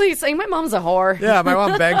this? So basically he's saying, my mom's a whore. Yeah, my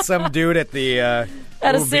mom banged some dude at the... at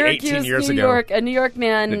a Syracuse, New York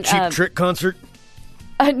man. A Cheap Trick concert?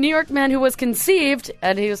 A New York man who was conceived,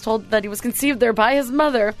 and he was told that he was conceived there by his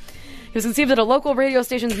mother. He was conceived at a local radio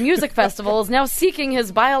station's music festival, is now seeking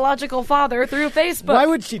his biological father through Facebook. Why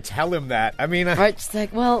would she tell him that? I mean... Right, she's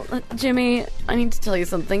like, well, Jimmy, I need to tell you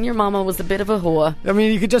something. Your mama was a bit of a whore. I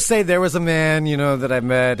mean, you could just say there was a man, that I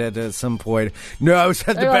met at some point. No, I was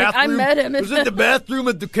at the bathroom. I met him. I was in the bathroom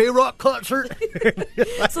at the KROQ concert.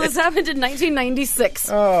 So this happened in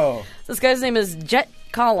 1996. Oh. This guy's name is Jet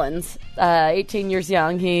Collins, 18 years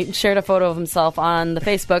young. He shared a photo of himself on the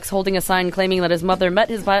Facebooks holding a sign claiming that his mother met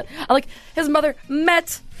his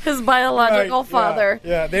biological father.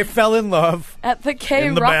 Yeah, they fell in love at the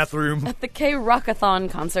in the bathroom at the KROQ-a-thon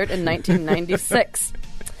concert in 1996.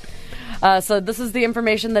 So this is the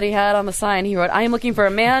information that he had on the sign. He wrote, "I am looking for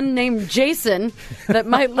a man named Jason that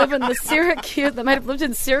might live in Syracuse, that might have lived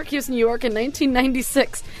in Syracuse, New York in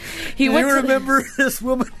 1996." Remember this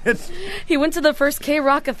woman? He went to the first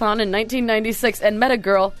KROQ-a-thon in 1996 and met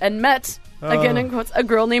again in quotes, a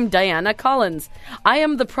girl named Diana Collins. "I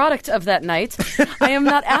am the product of that night. I am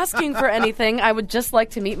not asking for anything. I would just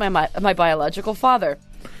like to meet my biological father."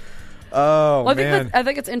 Oh, well, man. I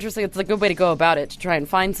think it's interesting. It's a good way to go about it, to try and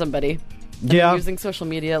find somebody. Yeah. Using social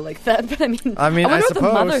media like that. But I wonder what the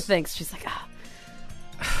mother thinks. She's like,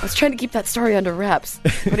 I was trying to keep that story under wraps.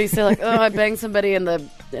 What do you say? Like, I banged somebody in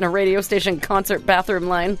a radio station concert bathroom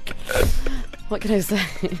line. What can I say?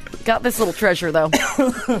 Got this little treasure, though.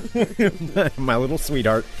 My little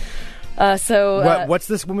sweetheart. What's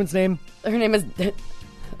this woman's name? Her name is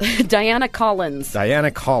Diana Collins. Diana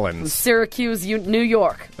Collins. Syracuse, New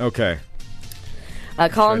York. Okay.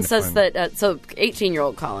 Collins says that,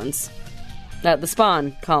 18-year-old Collins. The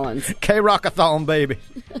Spawn Collins. KROQ-a-thon, baby.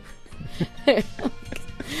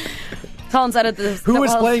 Collins added this. Who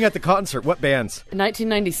was playing at the concert? What bands?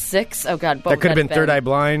 1996. Oh, God. That could have been Third Eye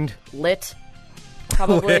Blind. Lit.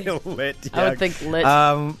 Probably. Lit, yeah. I would think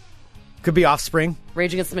Lit. Could be Offspring.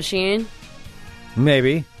 Rage Against the Machine.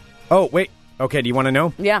 Maybe. Oh, wait. Okay, do you want to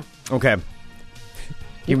know? Yeah. Okay.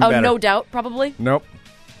 Even better. No Doubt, probably. Nope.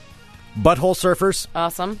 Butthole Surfers.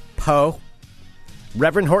 Awesome. Poe.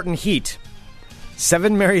 Reverend Horton Heat.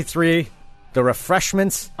 7 Mary 3. The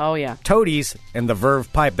Refreshments. Oh, yeah. Toadies. And the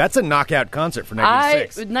Verve Pipe. That's a knockout concert for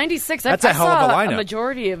 96. 96. That's a hell of a lineup. A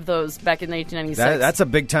majority of those back in 1996. That's a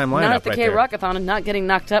big-time lineup. Not at the right KROQ-a-thon and not getting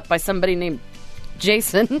knocked up by somebody named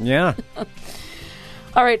Jason. Yeah.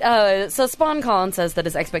 All right, so Spawn Collins says that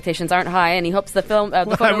his expectations aren't high, and he hopes the photo I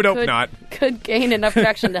would hope not. Could gain enough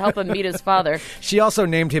traction to help him meet his father. She also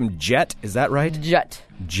named him Jet, is that right?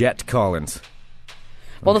 Jet Collins.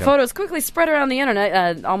 Well, the photos quickly spread around the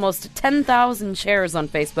internet, almost 10,000 shares on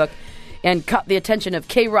Facebook, and caught the attention of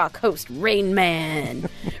KROQ host Rain Man.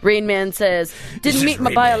 Rain Man says, "Didn't meet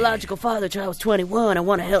my biological father till I was 21. I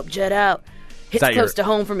want to help Jet out. Hits close to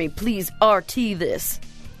home for me. Please RT this.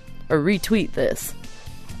 Or retweet this."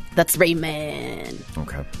 That's Rain Man.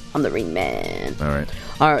 Okay. I'm the Rain Man.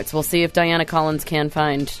 All right. So we'll see if Diana Collins can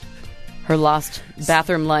find her lost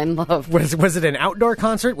bathroom line love. Was it an outdoor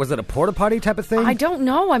concert? Was it a porta potty type of thing? I don't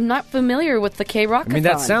know. I'm not familiar with the KROQ-a-thon. I mean,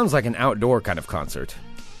 that sounds like an outdoor kind of concert.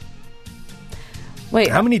 Wait.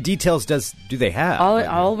 How many details do they have?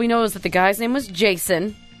 All we know is that the guy's name was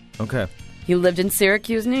Jason. Okay. He lived in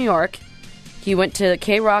Syracuse, New York. He went to the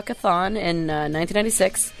KROQ-a-thon in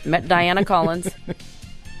 1996, met Diana Collins.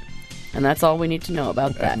 And that's all we need to know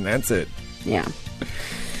about that. And that's it. Yeah.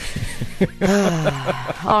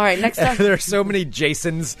 All right, next up. There are so many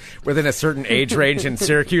Jasons within a certain age range in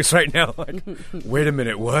Syracuse right now. Like, wait a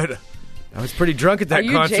minute, what? I was pretty drunk at that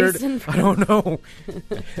concert. Jason I don't know.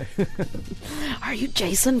 Are you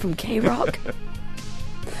Jason from KROQ?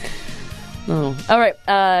 Oh. All right,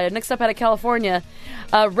 next up out of California.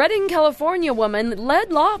 A Redding, California woman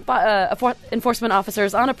led law enforcement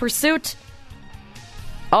officers on a pursuit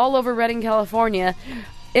all over Redding, California,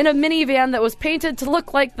 in a minivan that was painted to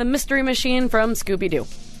look like the Mystery Machine from Scooby-Doo.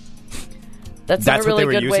 That's a really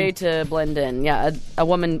good way to blend in. Yeah, a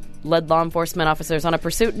woman led law enforcement officers on a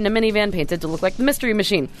pursuit in a minivan painted to look like the Mystery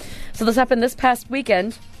Machine. So this happened this past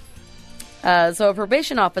weekend. So a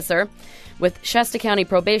probation officer with Shasta County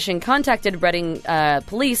Probation contacted Redding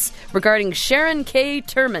police regarding Sharon K.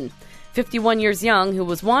 Turman, 51 years young, who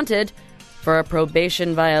was wanted for a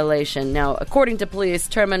probation violation. Now, according to police,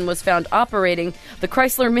 Turman was found operating the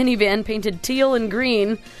Chrysler minivan painted teal and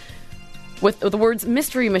green with the words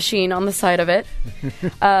Mystery Machine on the side of it.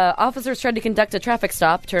 Officers tried to conduct a traffic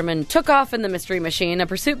stop. Turman took off in the Mystery Machine. A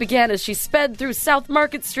pursuit began as she sped through South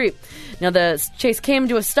Market Street. Now, the chase came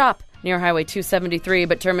to a stop near Highway 273,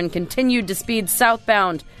 but Turman continued to speed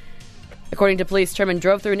southbound. According to police, Turman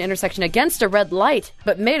drove through an intersection against a red light,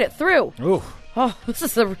 but made it through. Ooh. Oh, this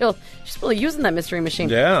is she's really using that Mystery Machine.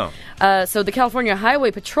 Yeah. So the California Highway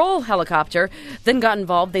Patrol helicopter then got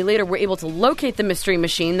involved. They later were able to locate the Mystery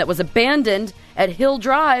Machine that was abandoned at Hill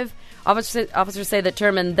Drive. Officers say that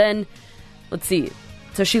Turman then,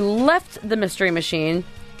 so she left the Mystery Machine,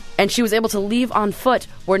 and she was able to leave on foot,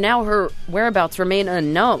 where now her whereabouts remain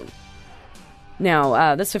unknown.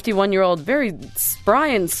 Now, this 51-year-old, very spry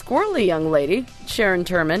and squirrely young lady, Sharon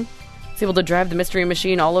Turman, is able to drive the Mystery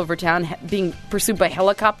Machine all over town, being pursued by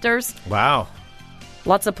helicopters. Wow.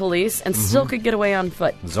 Lots of police, and still could get away on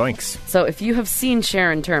foot. Zoinks. So if you have seen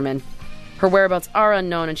Sharon Turman, her whereabouts are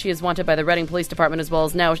unknown, and she is wanted by the Redding Police Department as well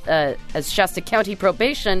as now as Shasta County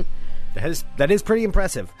Probation. That is pretty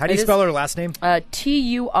impressive. How do you spell her last name? Turman.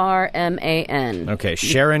 Okay,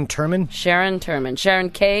 Sharon Turman? Sharon Turman. Sharon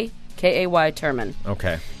K. K-A-Y Turman.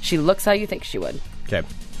 Okay. She looks how you think she would. Okay.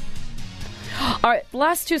 All right,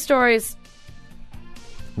 last two stories.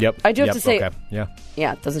 Yep. I do have to say... Okay. Yeah.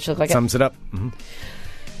 Yeah, doesn't she look like Sums it up. Mm-hmm.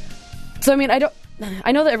 So, I mean, I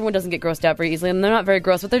know that everyone doesn't get grossed out very easily, and they're not very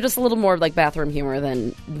gross, but they're just a little more like bathroom humor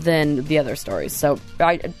than the other stories. So,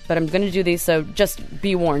 but I'm going to do these, so just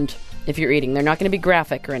be warned if you're eating. They're not going to be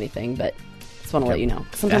graphic or anything, but just want to let you know.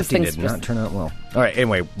 Sometimes Daphne things did not turn out well. All right,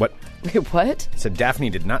 anyway, what? Wait, what? So Daphne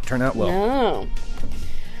did not turn out well. No.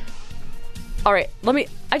 All right,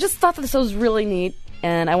 I just thought that this was really neat,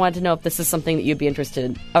 and I wanted to know if this is something that you'd be interested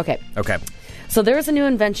in. Okay. So there is a new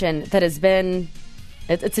invention that has been...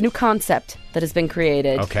 It's a new concept that has been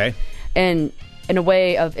created. Okay. And in a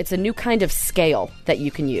way of... It's a new kind of scale that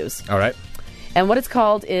you can use. All right. And what it's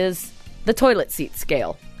called is the toilet seat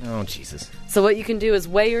scale. Oh, Jesus. So what you can do is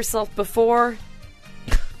weigh yourself before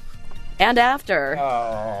and after.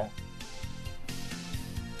 Oh.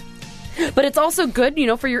 But it's also good,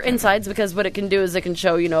 for your insides, because what it can do is it can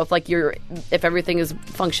show, if everything is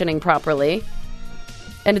functioning properly.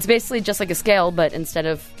 And it's basically just like a scale, but instead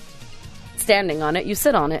of standing on it, you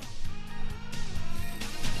sit on it.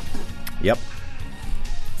 Yep. So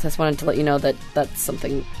I just wanted to let you know that that's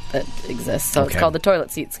something that exists. So Okay. It's called the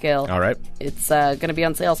toilet seat scale. All right. It's going to be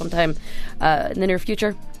on sale sometime in the near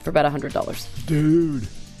future for about $100. Dude.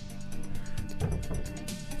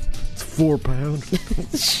 It's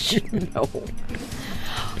 £4. No.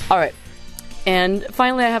 All right. And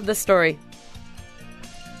finally, I have this story.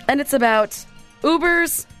 And it's about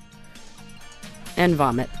Ubers and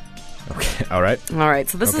vomit. Okay. All right.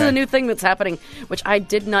 So this is a new thing that's happening, which I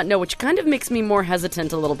did not know, which kind of makes me more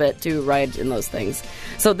hesitant a little bit to ride in those things.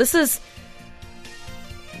 So this is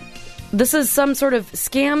some sort of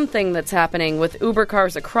scam thing that's happening with Uber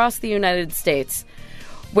cars across the United States,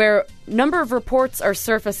 where number of reports are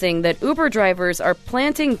surfacing that Uber drivers are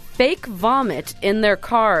planting fake vomit in their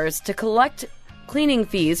cars to collect cleaning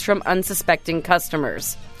fees from unsuspecting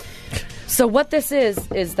customers. So what this is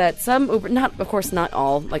that some Uber, of course not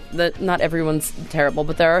all, not everyone's terrible,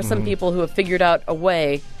 but there are some people who have figured out a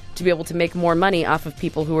way to be able to make more money off of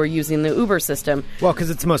people who are using the Uber system. Well, because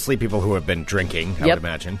it's mostly people who have been drinking, I would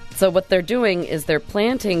imagine. So what they're doing is they're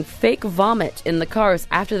planting fake vomit in the cars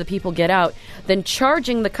after the people get out, then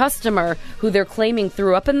charging the customer who they're claiming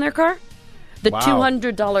threw up in their car the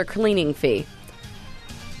 $200 cleaning fee.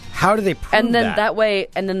 How do they prove and then that way,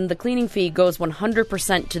 and then the cleaning fee goes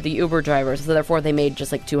 100% to the Uber drivers, so therefore they made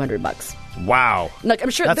just like $200. Wow. Like,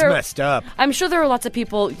 I'm sure that's messed up. I'm sure there are lots of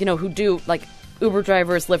people, who do, like, Uber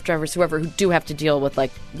drivers, Lyft drivers, whoever, who do have to deal with,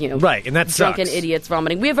 like, right, and that drunken sucks. idiots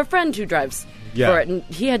vomiting. We have a friend who drives for it, and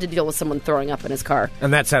he had to deal with someone throwing up in his car.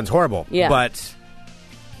 And that sounds horrible. Yeah. But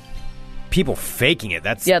people faking it,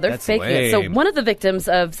 that's they're faking lame. it. So one of the victims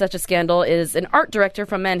of such a scandal is an art director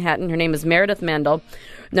from Manhattan. Her name is Meredith Mandel.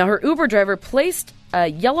 Now, her Uber driver placed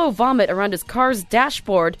yellow vomit around his car's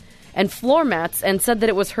dashboard and floor mats and said that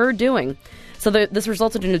it was her doing. So this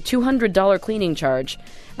resulted in a $200 cleaning charge,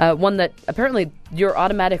 one that apparently you're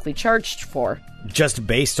automatically charged for. Just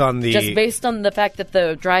based on the fact that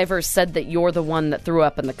the driver said that you're the one that threw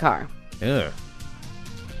up in the car. Ugh.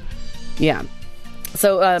 Yeah.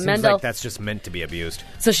 So Seems Mandel, like that's just meant to be abused.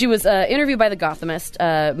 So she was interviewed by The Gothamist.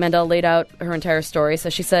 Mandel laid out her entire story. So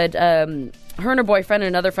she said her and her boyfriend and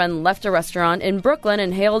another friend left a restaurant in Brooklyn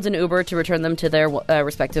and hailed an Uber to return them to their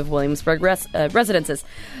respective Williamsburg residences.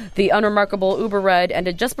 The unremarkable Uber ride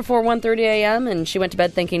ended just before 1:30 a.m., and she went to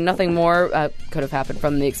bed thinking nothing more could have happened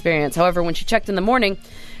from the experience. However, when she checked in the morning,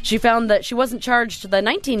 she found that she wasn't charged the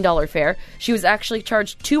 $19 fare. She was actually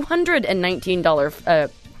charged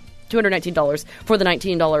 $219 for the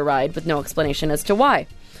 $19 ride with no explanation as to why.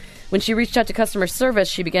 When she reached out to customer service,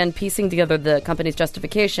 she began piecing together the company's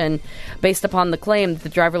justification based upon the claim that the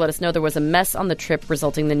driver let us know there was a mess on the trip,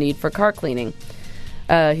 resulting in the need for car cleaning.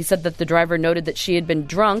 He said that the driver noted that she had been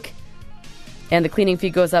drunk, and the cleaning fee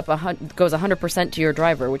goes 100% to your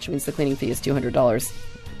driver, which means the cleaning fee is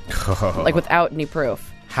 $200, like without any proof.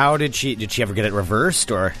 How did she ever get it reversed,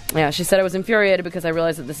 or? Yeah, she said, I was infuriated because I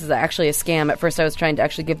realized that this is actually a scam. At first I was trying to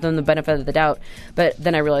actually give them the benefit of the doubt, but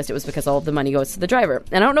then I realized it was because all of the money goes to the driver.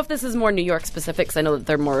 And I don't know if this is more New York specific, because I know that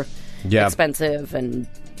they're more expensive, and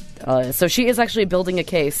so she is actually building a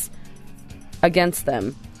case against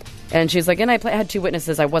them. And she's like, and I had two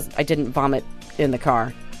witnesses. I didn't vomit in the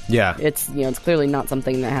car. Yeah. It's clearly not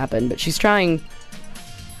something that happened, but she's trying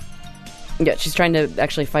to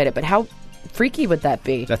actually fight it. But how freaky would that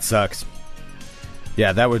be? That sucks.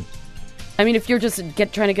 Yeah, that would. I mean, if you're just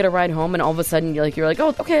trying to get a ride home, and all of a sudden you're like,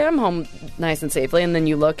 oh, okay, I'm home nice and safely, and then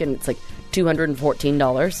you look and it's like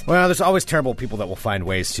 $214. Well, there's always terrible people that will find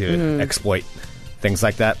ways to exploit things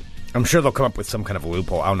like that. I'm sure they'll come up with some kind of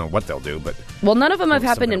loophole. I don't know what they'll do, but well, none of them have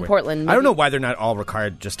happened in Portland. I don't know why they're not all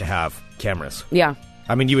required just to have cameras. Yeah.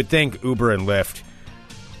 I mean, you would think Uber and Lyft,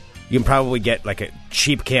 you can probably get like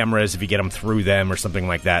cheap cameras if you get them through them or something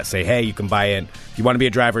like that. Say, hey, you can buy in. If you want to be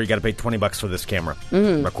a driver, you got to pay $20 for this camera.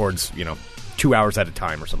 Records, 2 hours at a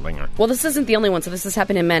time or something. Well, this isn't the only one. So this has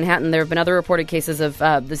happened in Manhattan. There have been other reported cases of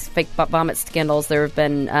this fake vomit scandals. There have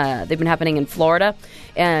been they've been happening in Florida,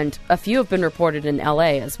 and a few have been reported in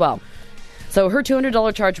L.A. as well. So her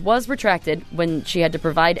 $200 charge was retracted when she had to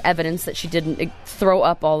provide evidence that she didn't throw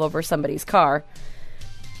up all over somebody's car.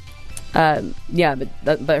 But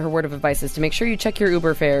her word of advice is to make sure you check your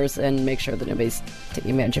Uber fares and make sure that nobody's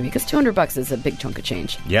taking advantage of you, because $200 is a big chunk of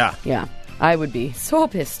change. Yeah. Yeah. I would be so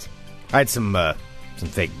pissed. I had some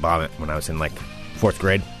fake vomit when I was in like 4th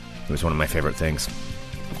grade. It was one of my favorite things.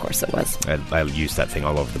 Of course it was. I used that thing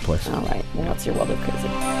all over the place. All right. Well, that's your world of crazy.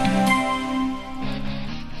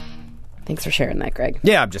 Thanks for sharing that, Greg.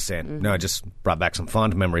 Yeah, I'm just saying. No, it just brought back some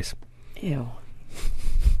fond memories. Ew.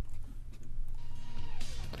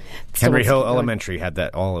 Henry Hill Elementary had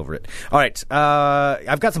that all over it. All right,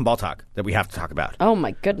 I've got some ball talk that we have to talk about. Oh,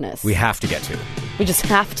 my goodness. We have to get to. We just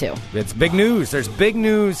have to. It's big news. There's big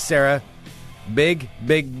news, Sarah. Big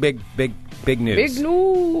news. Big news.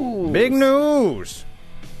 Big news.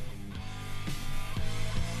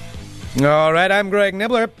 All right, I'm Greg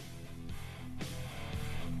Nibbler.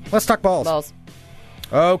 Let's talk balls. Balls.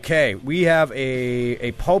 Okay, we have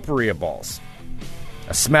a potpourri of balls.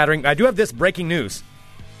 A smattering. I do have this breaking news.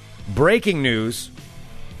 Breaking news.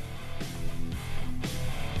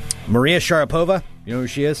 Maria Sharapova. You know who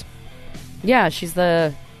she is? Yeah, she's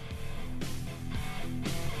the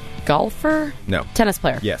golfer? No. Tennis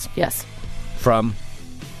player. Yes. Yes. From?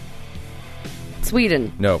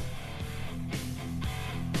 Sweden. No.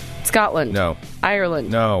 Scotland. No.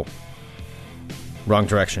 Ireland. No. Wrong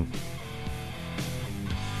direction.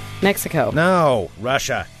 Mexico. No.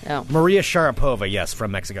 Russia. Oh. Maria Sharapova, yes,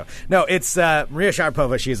 from Mexico. No, it's Maria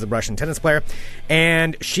Sharapova. She is a Russian tennis player.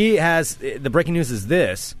 And she has, the breaking news is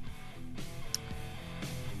this.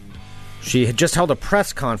 She had just held a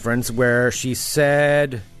press conference where she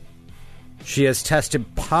said she has tested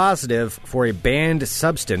positive for a banned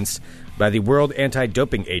substance by the World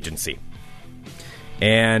Anti-Doping Agency.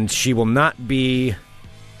 And she will not be...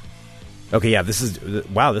 Okay, yeah, this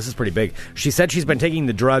is pretty big. She said she's been taking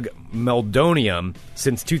the drug meldonium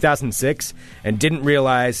since 2006 and didn't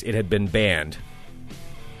realize it had been banned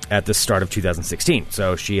at the start of 2016.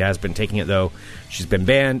 So she has been taking it, though. She's been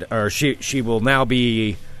banned, or she will now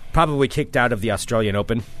be probably kicked out of the Australian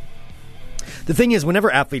Open. The thing is, whenever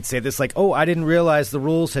athletes say this, like, oh, I didn't realize the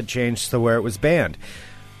rules had changed to where it was banned.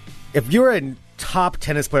 If you're a top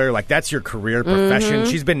tennis player, like that's your career profession.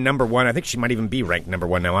 She's been number one. I think she might even be ranked number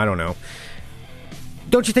one now. I don't know.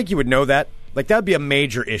 Don't you think you would know that? Like, that would be a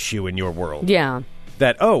major issue in your world. Yeah.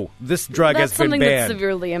 That, oh, this drug has been banned. That's something that's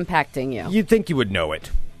severely impacting you. You'd think you would know it.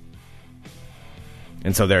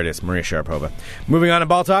 And so there it is, Maria Sharapova. Moving on to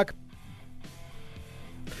Ball Talk.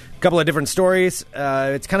 A couple of different stories.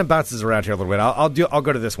 It kind of bounces around here a little bit. I'll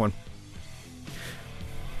go to this one.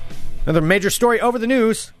 Another major story over the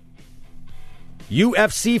news.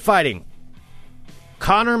 UFC fighting.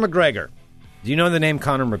 Conor McGregor. Do you know the name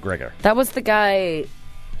Conor McGregor? That was the guy.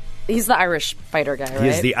 He's the Irish fighter guy, right?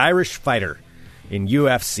 He's the Irish fighter in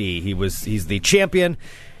UFC. He's the champion.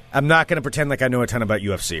 I'm not going to pretend like I know a ton about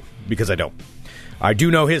UFC because I don't. I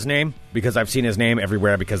do know his name because I've seen his name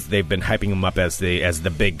everywhere because they've been hyping him up as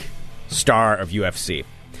the big star of UFC.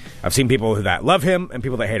 I've seen people that love him and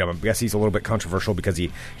people that hate him. I guess he's a little bit controversial because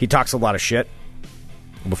he talks a lot of shit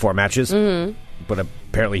before matches, but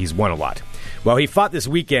apparently he's won a lot. Well, he fought this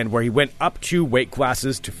weekend where he went up 2 weight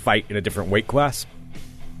classes to fight in a different weight class,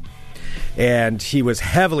 and he was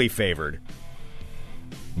heavily favored.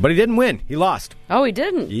 But he didn't win. He lost. Oh, he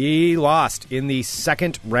didn't? He lost in the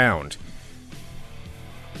second round.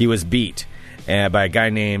 He was beat by a guy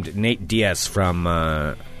named Nate Diaz from,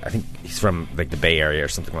 I think he's from like the Bay Area or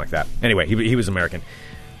something like that. Anyway, he was American.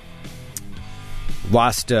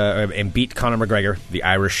 Lost and beat Conor McGregor, the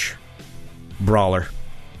Irish brawler.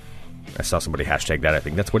 I saw somebody hashtag that. I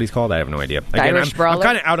think that's what he's called. I have no idea. Again, Irish brawler. I'm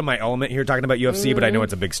kind of out of my element here talking about UFC, but I know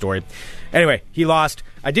it's a big story. Anyway, he lost.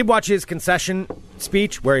 I did watch his concession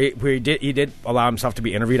speech where he did allow himself to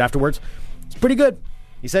be interviewed afterwards. It's pretty good.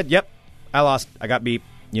 He said, "Yep, I lost. I got beat.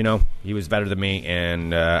 You know, he was better than me,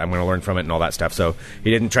 and I'm going to learn from it and all that stuff." So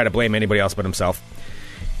he didn't try to blame anybody else but himself.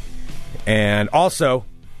 And also,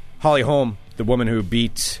 Holly Holm, the woman who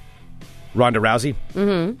beat Ronda Rousey,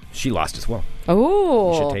 she lost as well.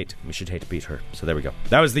 Oh, we should hate to beat her. So there we go.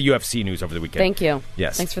 That was the UFC news over the weekend. Thank you.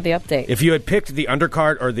 Yes, thanks for the update. If you had picked the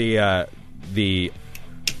undercard or the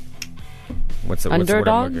what's the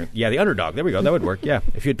underdog? What's the underdog. There we go. That would work. Yeah,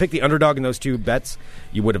 if you had picked the underdog in those 2 bets,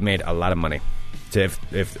 you would have made a lot of money. If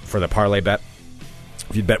for the parlay bet,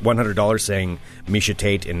 if you'd bet $100 saying Miesha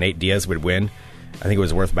Tate and Nate Diaz would win, I think it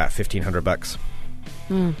was worth about $1,500.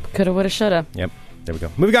 Coulda, woulda, shoulda. Yep. There we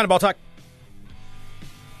go. Moving on to Ball Talk.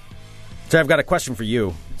 So I've got a question for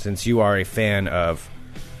you, since you are a fan of,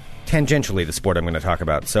 tangentially, the sport I'm going to talk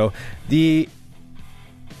about. So the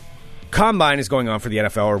Combine is going on for the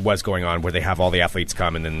NFL, or was going on, where they have all the athletes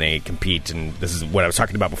come and then they compete. And this is what I was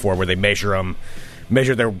talking about before, where they measure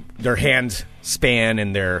their hand span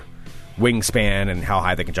and their wingspan and how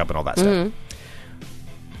high they can jump and all that stuff.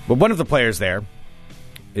 But one of the players there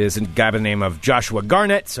is a guy by the name of Joshua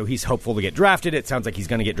Garnett, so he's hopeful to get drafted. It sounds like he's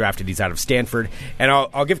going to get drafted. He's out of Stanford. And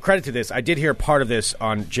I'll give credit to this. I did hear part of this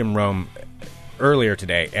on Jim Rome earlier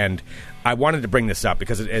today, and I wanted to bring this up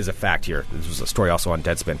because it is a fact here. This was a story also on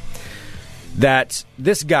Deadspin. That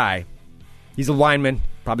this guy, he's a lineman,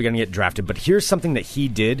 probably going to get drafted, but here's something that he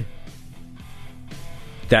did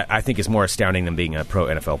that I think is more astounding than being a pro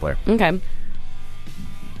NFL player. Okay.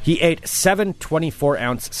 He ate 7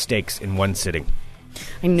 24-ounce steaks in one sitting.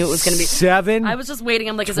 I knew it was going to be 7. I was just waiting.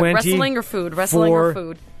 I'm like, is it wrestling or food? Wrestling or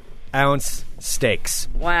food? 24-ounce steaks.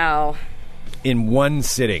 Wow. In one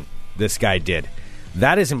sitting, this guy did.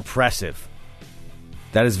 That is impressive.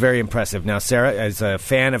 That is very impressive. Now, Sarah, as a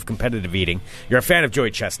fan of competitive eating, you're a fan of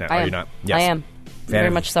Joey Chestnut, are you not? Yes. I am. Very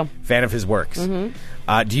much so. Fan of his works.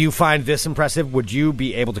 Do you find this impressive? Would you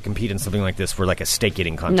be able to compete in something like this for like a steak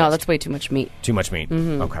eating contest? No, that's way too much meat. Too much meat?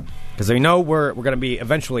 Okay. Because I know we're going to be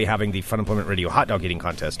eventually having the Fun Employment Radio hot dog eating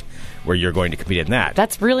contest where you're going to compete in that.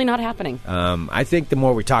 That's really not happening. I think the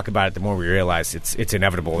more we talk about it, the more we realize it's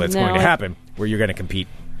inevitable that's going to happen, where you're going to compete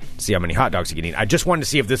to see how many hot dogs you can eat. I just wanted to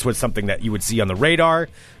see if this was something that you would see on the radar.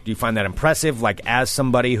 Do you find that impressive? Like, as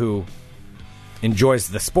somebody who enjoys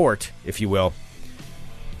the sport, if you will,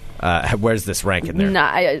 where's this rank in there? No,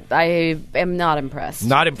 I am not impressed.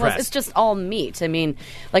 Not impressed. Plus, it's just all meat. I mean,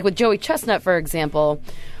 like with Joey Chestnut, for example,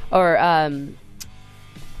 or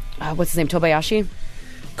what's his name? Kobayashi,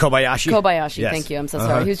 yes. thank you. I'm so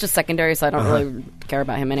sorry. He was just secondary, so I don't really care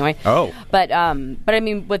about him anyway. Oh. But I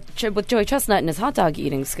mean, with Joey Chestnut and his hot dog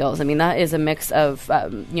eating skills, I mean, that is a mix of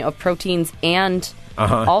of proteins and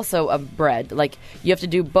also of bread. Like, you have to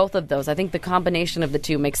do both of those. I think the combination of the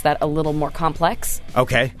two makes that a little more complex.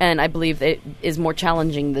 Okay. And I believe it is more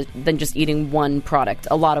challenging than just eating one product,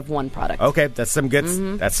 a lot of one product. Okay, that's some good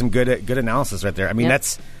that's some good analysis right there. I mean,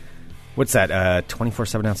 that's, what's that,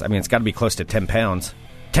 24/7 ounce? I mean, it's got to be close to 10 pounds.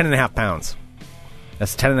 10.5 pounds.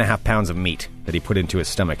 That's 10.5 pounds of meat that he put into his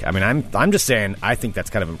stomach. I mean, I'm just saying, I think that's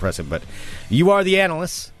kind of impressive. But you are the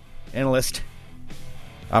analyst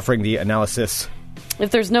offering the analysis.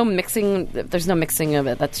 If there's no mixing of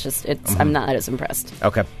it, that's just it's. I'm not as impressed.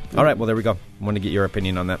 Okay. All right. Well, there we go. I wanted to get your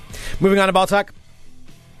opinion on that. Moving on to Ball Talk.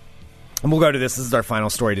 And we'll go to this. This is our final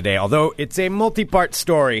story today. Although it's a multi-part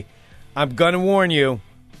story, I'm going to warn you,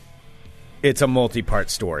 it's a multi-part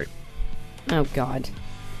story. Oh, God.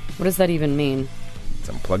 What does that even mean?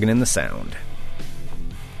 So I'm plugging in the sound.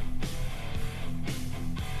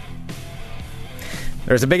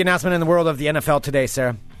 There's a big announcement in the world of the NFL today,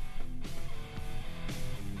 Sarah.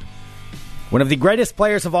 One of the greatest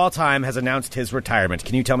players of all time has announced his retirement.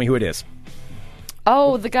 Can you tell me who it is?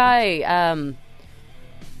 Oh, the guy,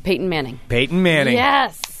 Peyton Manning. Peyton Manning.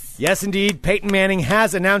 Yes. Yes, indeed. Peyton Manning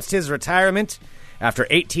has announced his retirement after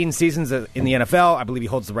 18 seasons in the NFL. I believe he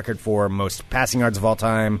holds the record for most passing yards of all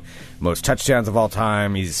time, most touchdowns of all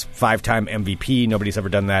time. He's 5-time MVP. Nobody's ever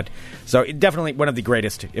done that. So definitely one of the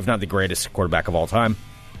greatest, if not the greatest, quarterback of all time.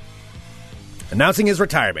 Announcing his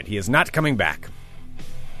retirement. He is not coming back.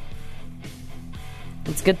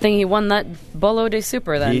 It's a good thing he won that Bolo de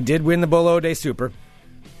Super then. He did win the Bolo de Super.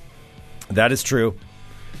 That is true.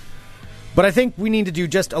 But I think we need to do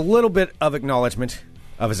just a little bit of acknowledgement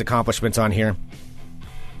of his accomplishments on here.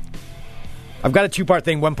 I've got a two-part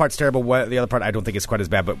thing. One part's terrible. The other part I don't think is quite as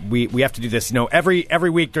bad. But we have to do this, every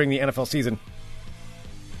week during the NFL season.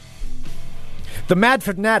 The Mad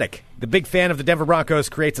Fanatic, the big fan of the Denver Broncos,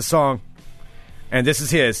 creates a song. And this is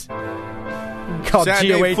his. Called Sad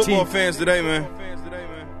GOAT. day football fans today, man.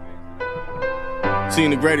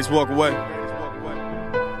 Seeing the greatest walk away.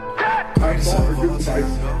 Greatest of all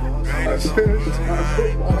time. Greatest of all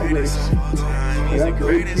time. Greatest of all time. He's the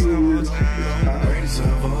greatest of all time. Greatest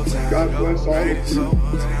of all time. God bless all of you. Greatest of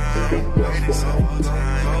all time. Greatest of all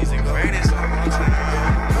time. He's the greatest of all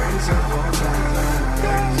time. Greatest of all time.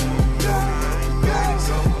 Greatest of all time.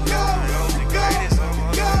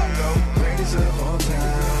 Greatest of all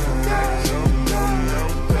time.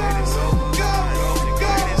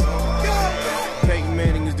 Greatest of all time. Peyton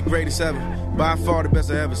Manning is the greatest ever. By far the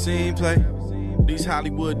best I ever seen play. These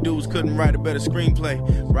Hollywood dudes couldn't write a better screenplay.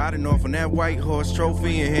 Riding off on that white horse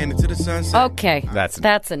trophy and handing to the sunset. Okay.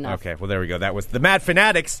 That's enough. Okay, well, there we go. That was the Mad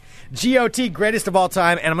Fanatics, GOT, greatest of all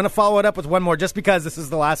time. And I'm going to follow it up with one more just because this is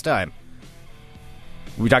the last time.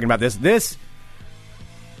 We're talking about this. This,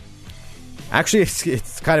 actually,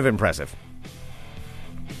 it's kind of impressive.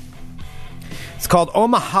 It's called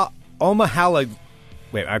Omaha.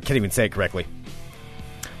 Wait, I can't even say it correctly.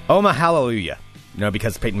 Omaha Hallelujah.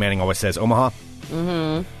 Because Peyton Manning always says Omaha.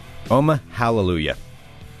 Mm-hmm. Omaha Hallelujah.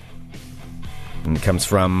 And it comes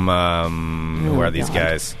from, who are these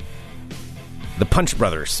guys? The Punch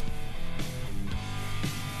Brothers.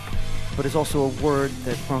 But it's also a word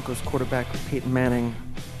that Broncos quarterback Peyton Manning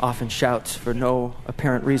often shouts for no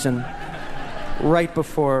apparent reason right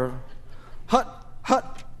before hut,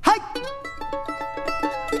 hike!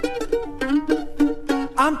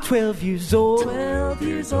 I'm 12 years old.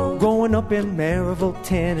 Growing up in Maryville,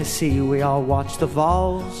 Tennessee, we all watch the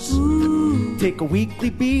Vols take a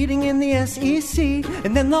weekly beating in the SEC,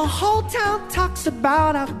 and then the whole town talks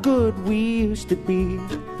about how good we used to be.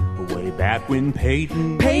 Way back when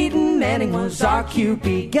Peyton Manning was our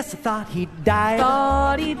QB. Guess I thought he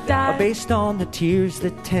died. Based on the tears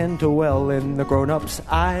that tend to well in the grown-ups'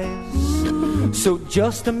 eyes. So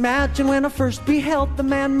just imagine when I first beheld the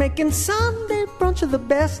man making Sunday brunch of the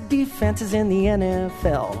best defenses in the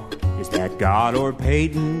NFL. Is that God or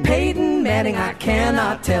Peyton? Peyton Manning, I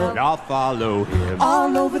cannot tell. But I'll follow him.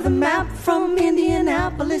 All over the map, from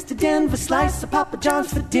Indianapolis to Denver, slice of Papa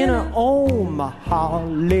John's for dinner. Oh, my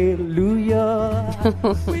hallelujah.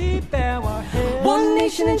 We bow our heads. One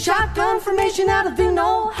nation in shotgun formation out of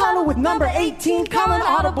Vino Hollow with number 18 common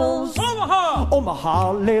audibles. Omaha!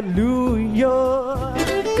 Omaha, hallelujah.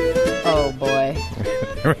 Oh, boy.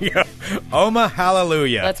 There we go. Omaha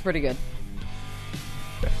Hallelujah. That's pretty good.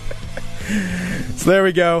 So there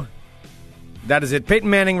we go. That is it. Peyton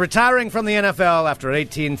Manning retiring from the NFL after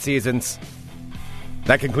 18 seasons.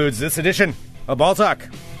 That concludes this edition of Ball Talk.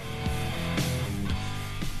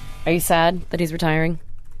 Are you sad that he's retiring?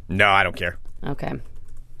 No, I don't care. Okay.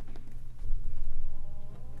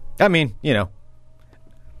 I mean,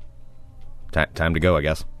 time to go, I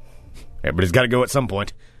guess. Everybody's got to go at some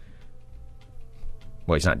point.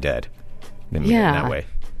 Well, he's not dead. Didn't mean it in that way.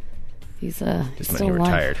 He's just still meant he alive.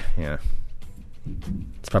 retired. Yeah.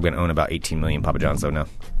 He's probably going to own about 18 million Papa John's, though, now.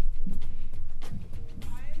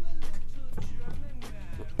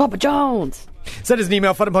 Papa John's. Send us an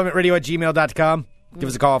email, funemploymentradio@gmail.com. Give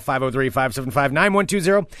us a call,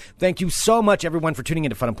 503-575-9120. Thank you so much, everyone, for tuning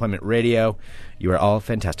into Fun Employment Radio. You are all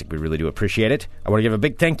fantastic. We really do appreciate it. I want to give a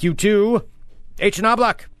big thank you to H&R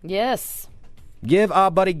Block. Yes. Give our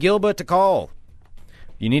buddy Gilbert a call.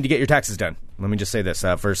 You need to get your taxes done. Let me just say this.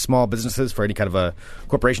 For small businesses, for any kind of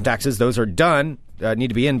corporation taxes, those are done need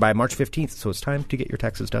to be in by March 15th, so it's time to get your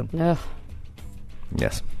taxes done. Ugh.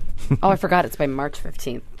 Yes. Oh, I forgot it's by March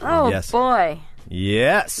 15th. Oh, Yes. boy.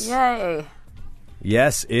 Yes. Yay.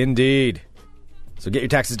 Yes, indeed. So get your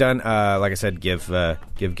taxes done. Like I said, give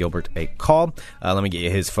Gilbert a call. Let me get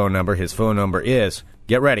you his phone number. His phone number is,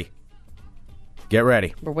 get ready. Get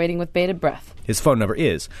ready. We're waiting with bated breath. His phone number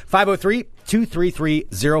is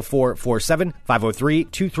 503-233-0447,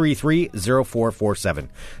 503-233-0447.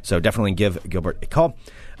 So definitely give Gilbert a call.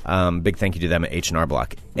 Big thank you to them at H&R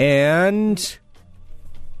Block. And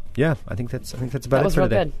yeah, I think that's about it for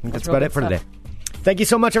today. Good. I think that's about it for today. Thank you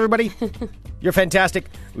so much, everybody. You're fantastic.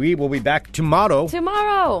 We will be back tomorrow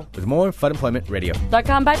with more Fun Employment Radio.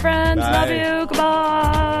 .com. Bye, friends. Bye. Love you.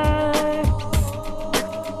 Goodbye.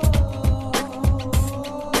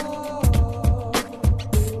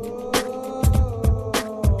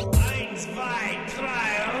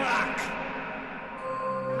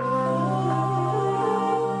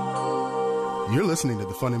 You're listening to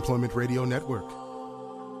the Fun Employment Radio Network.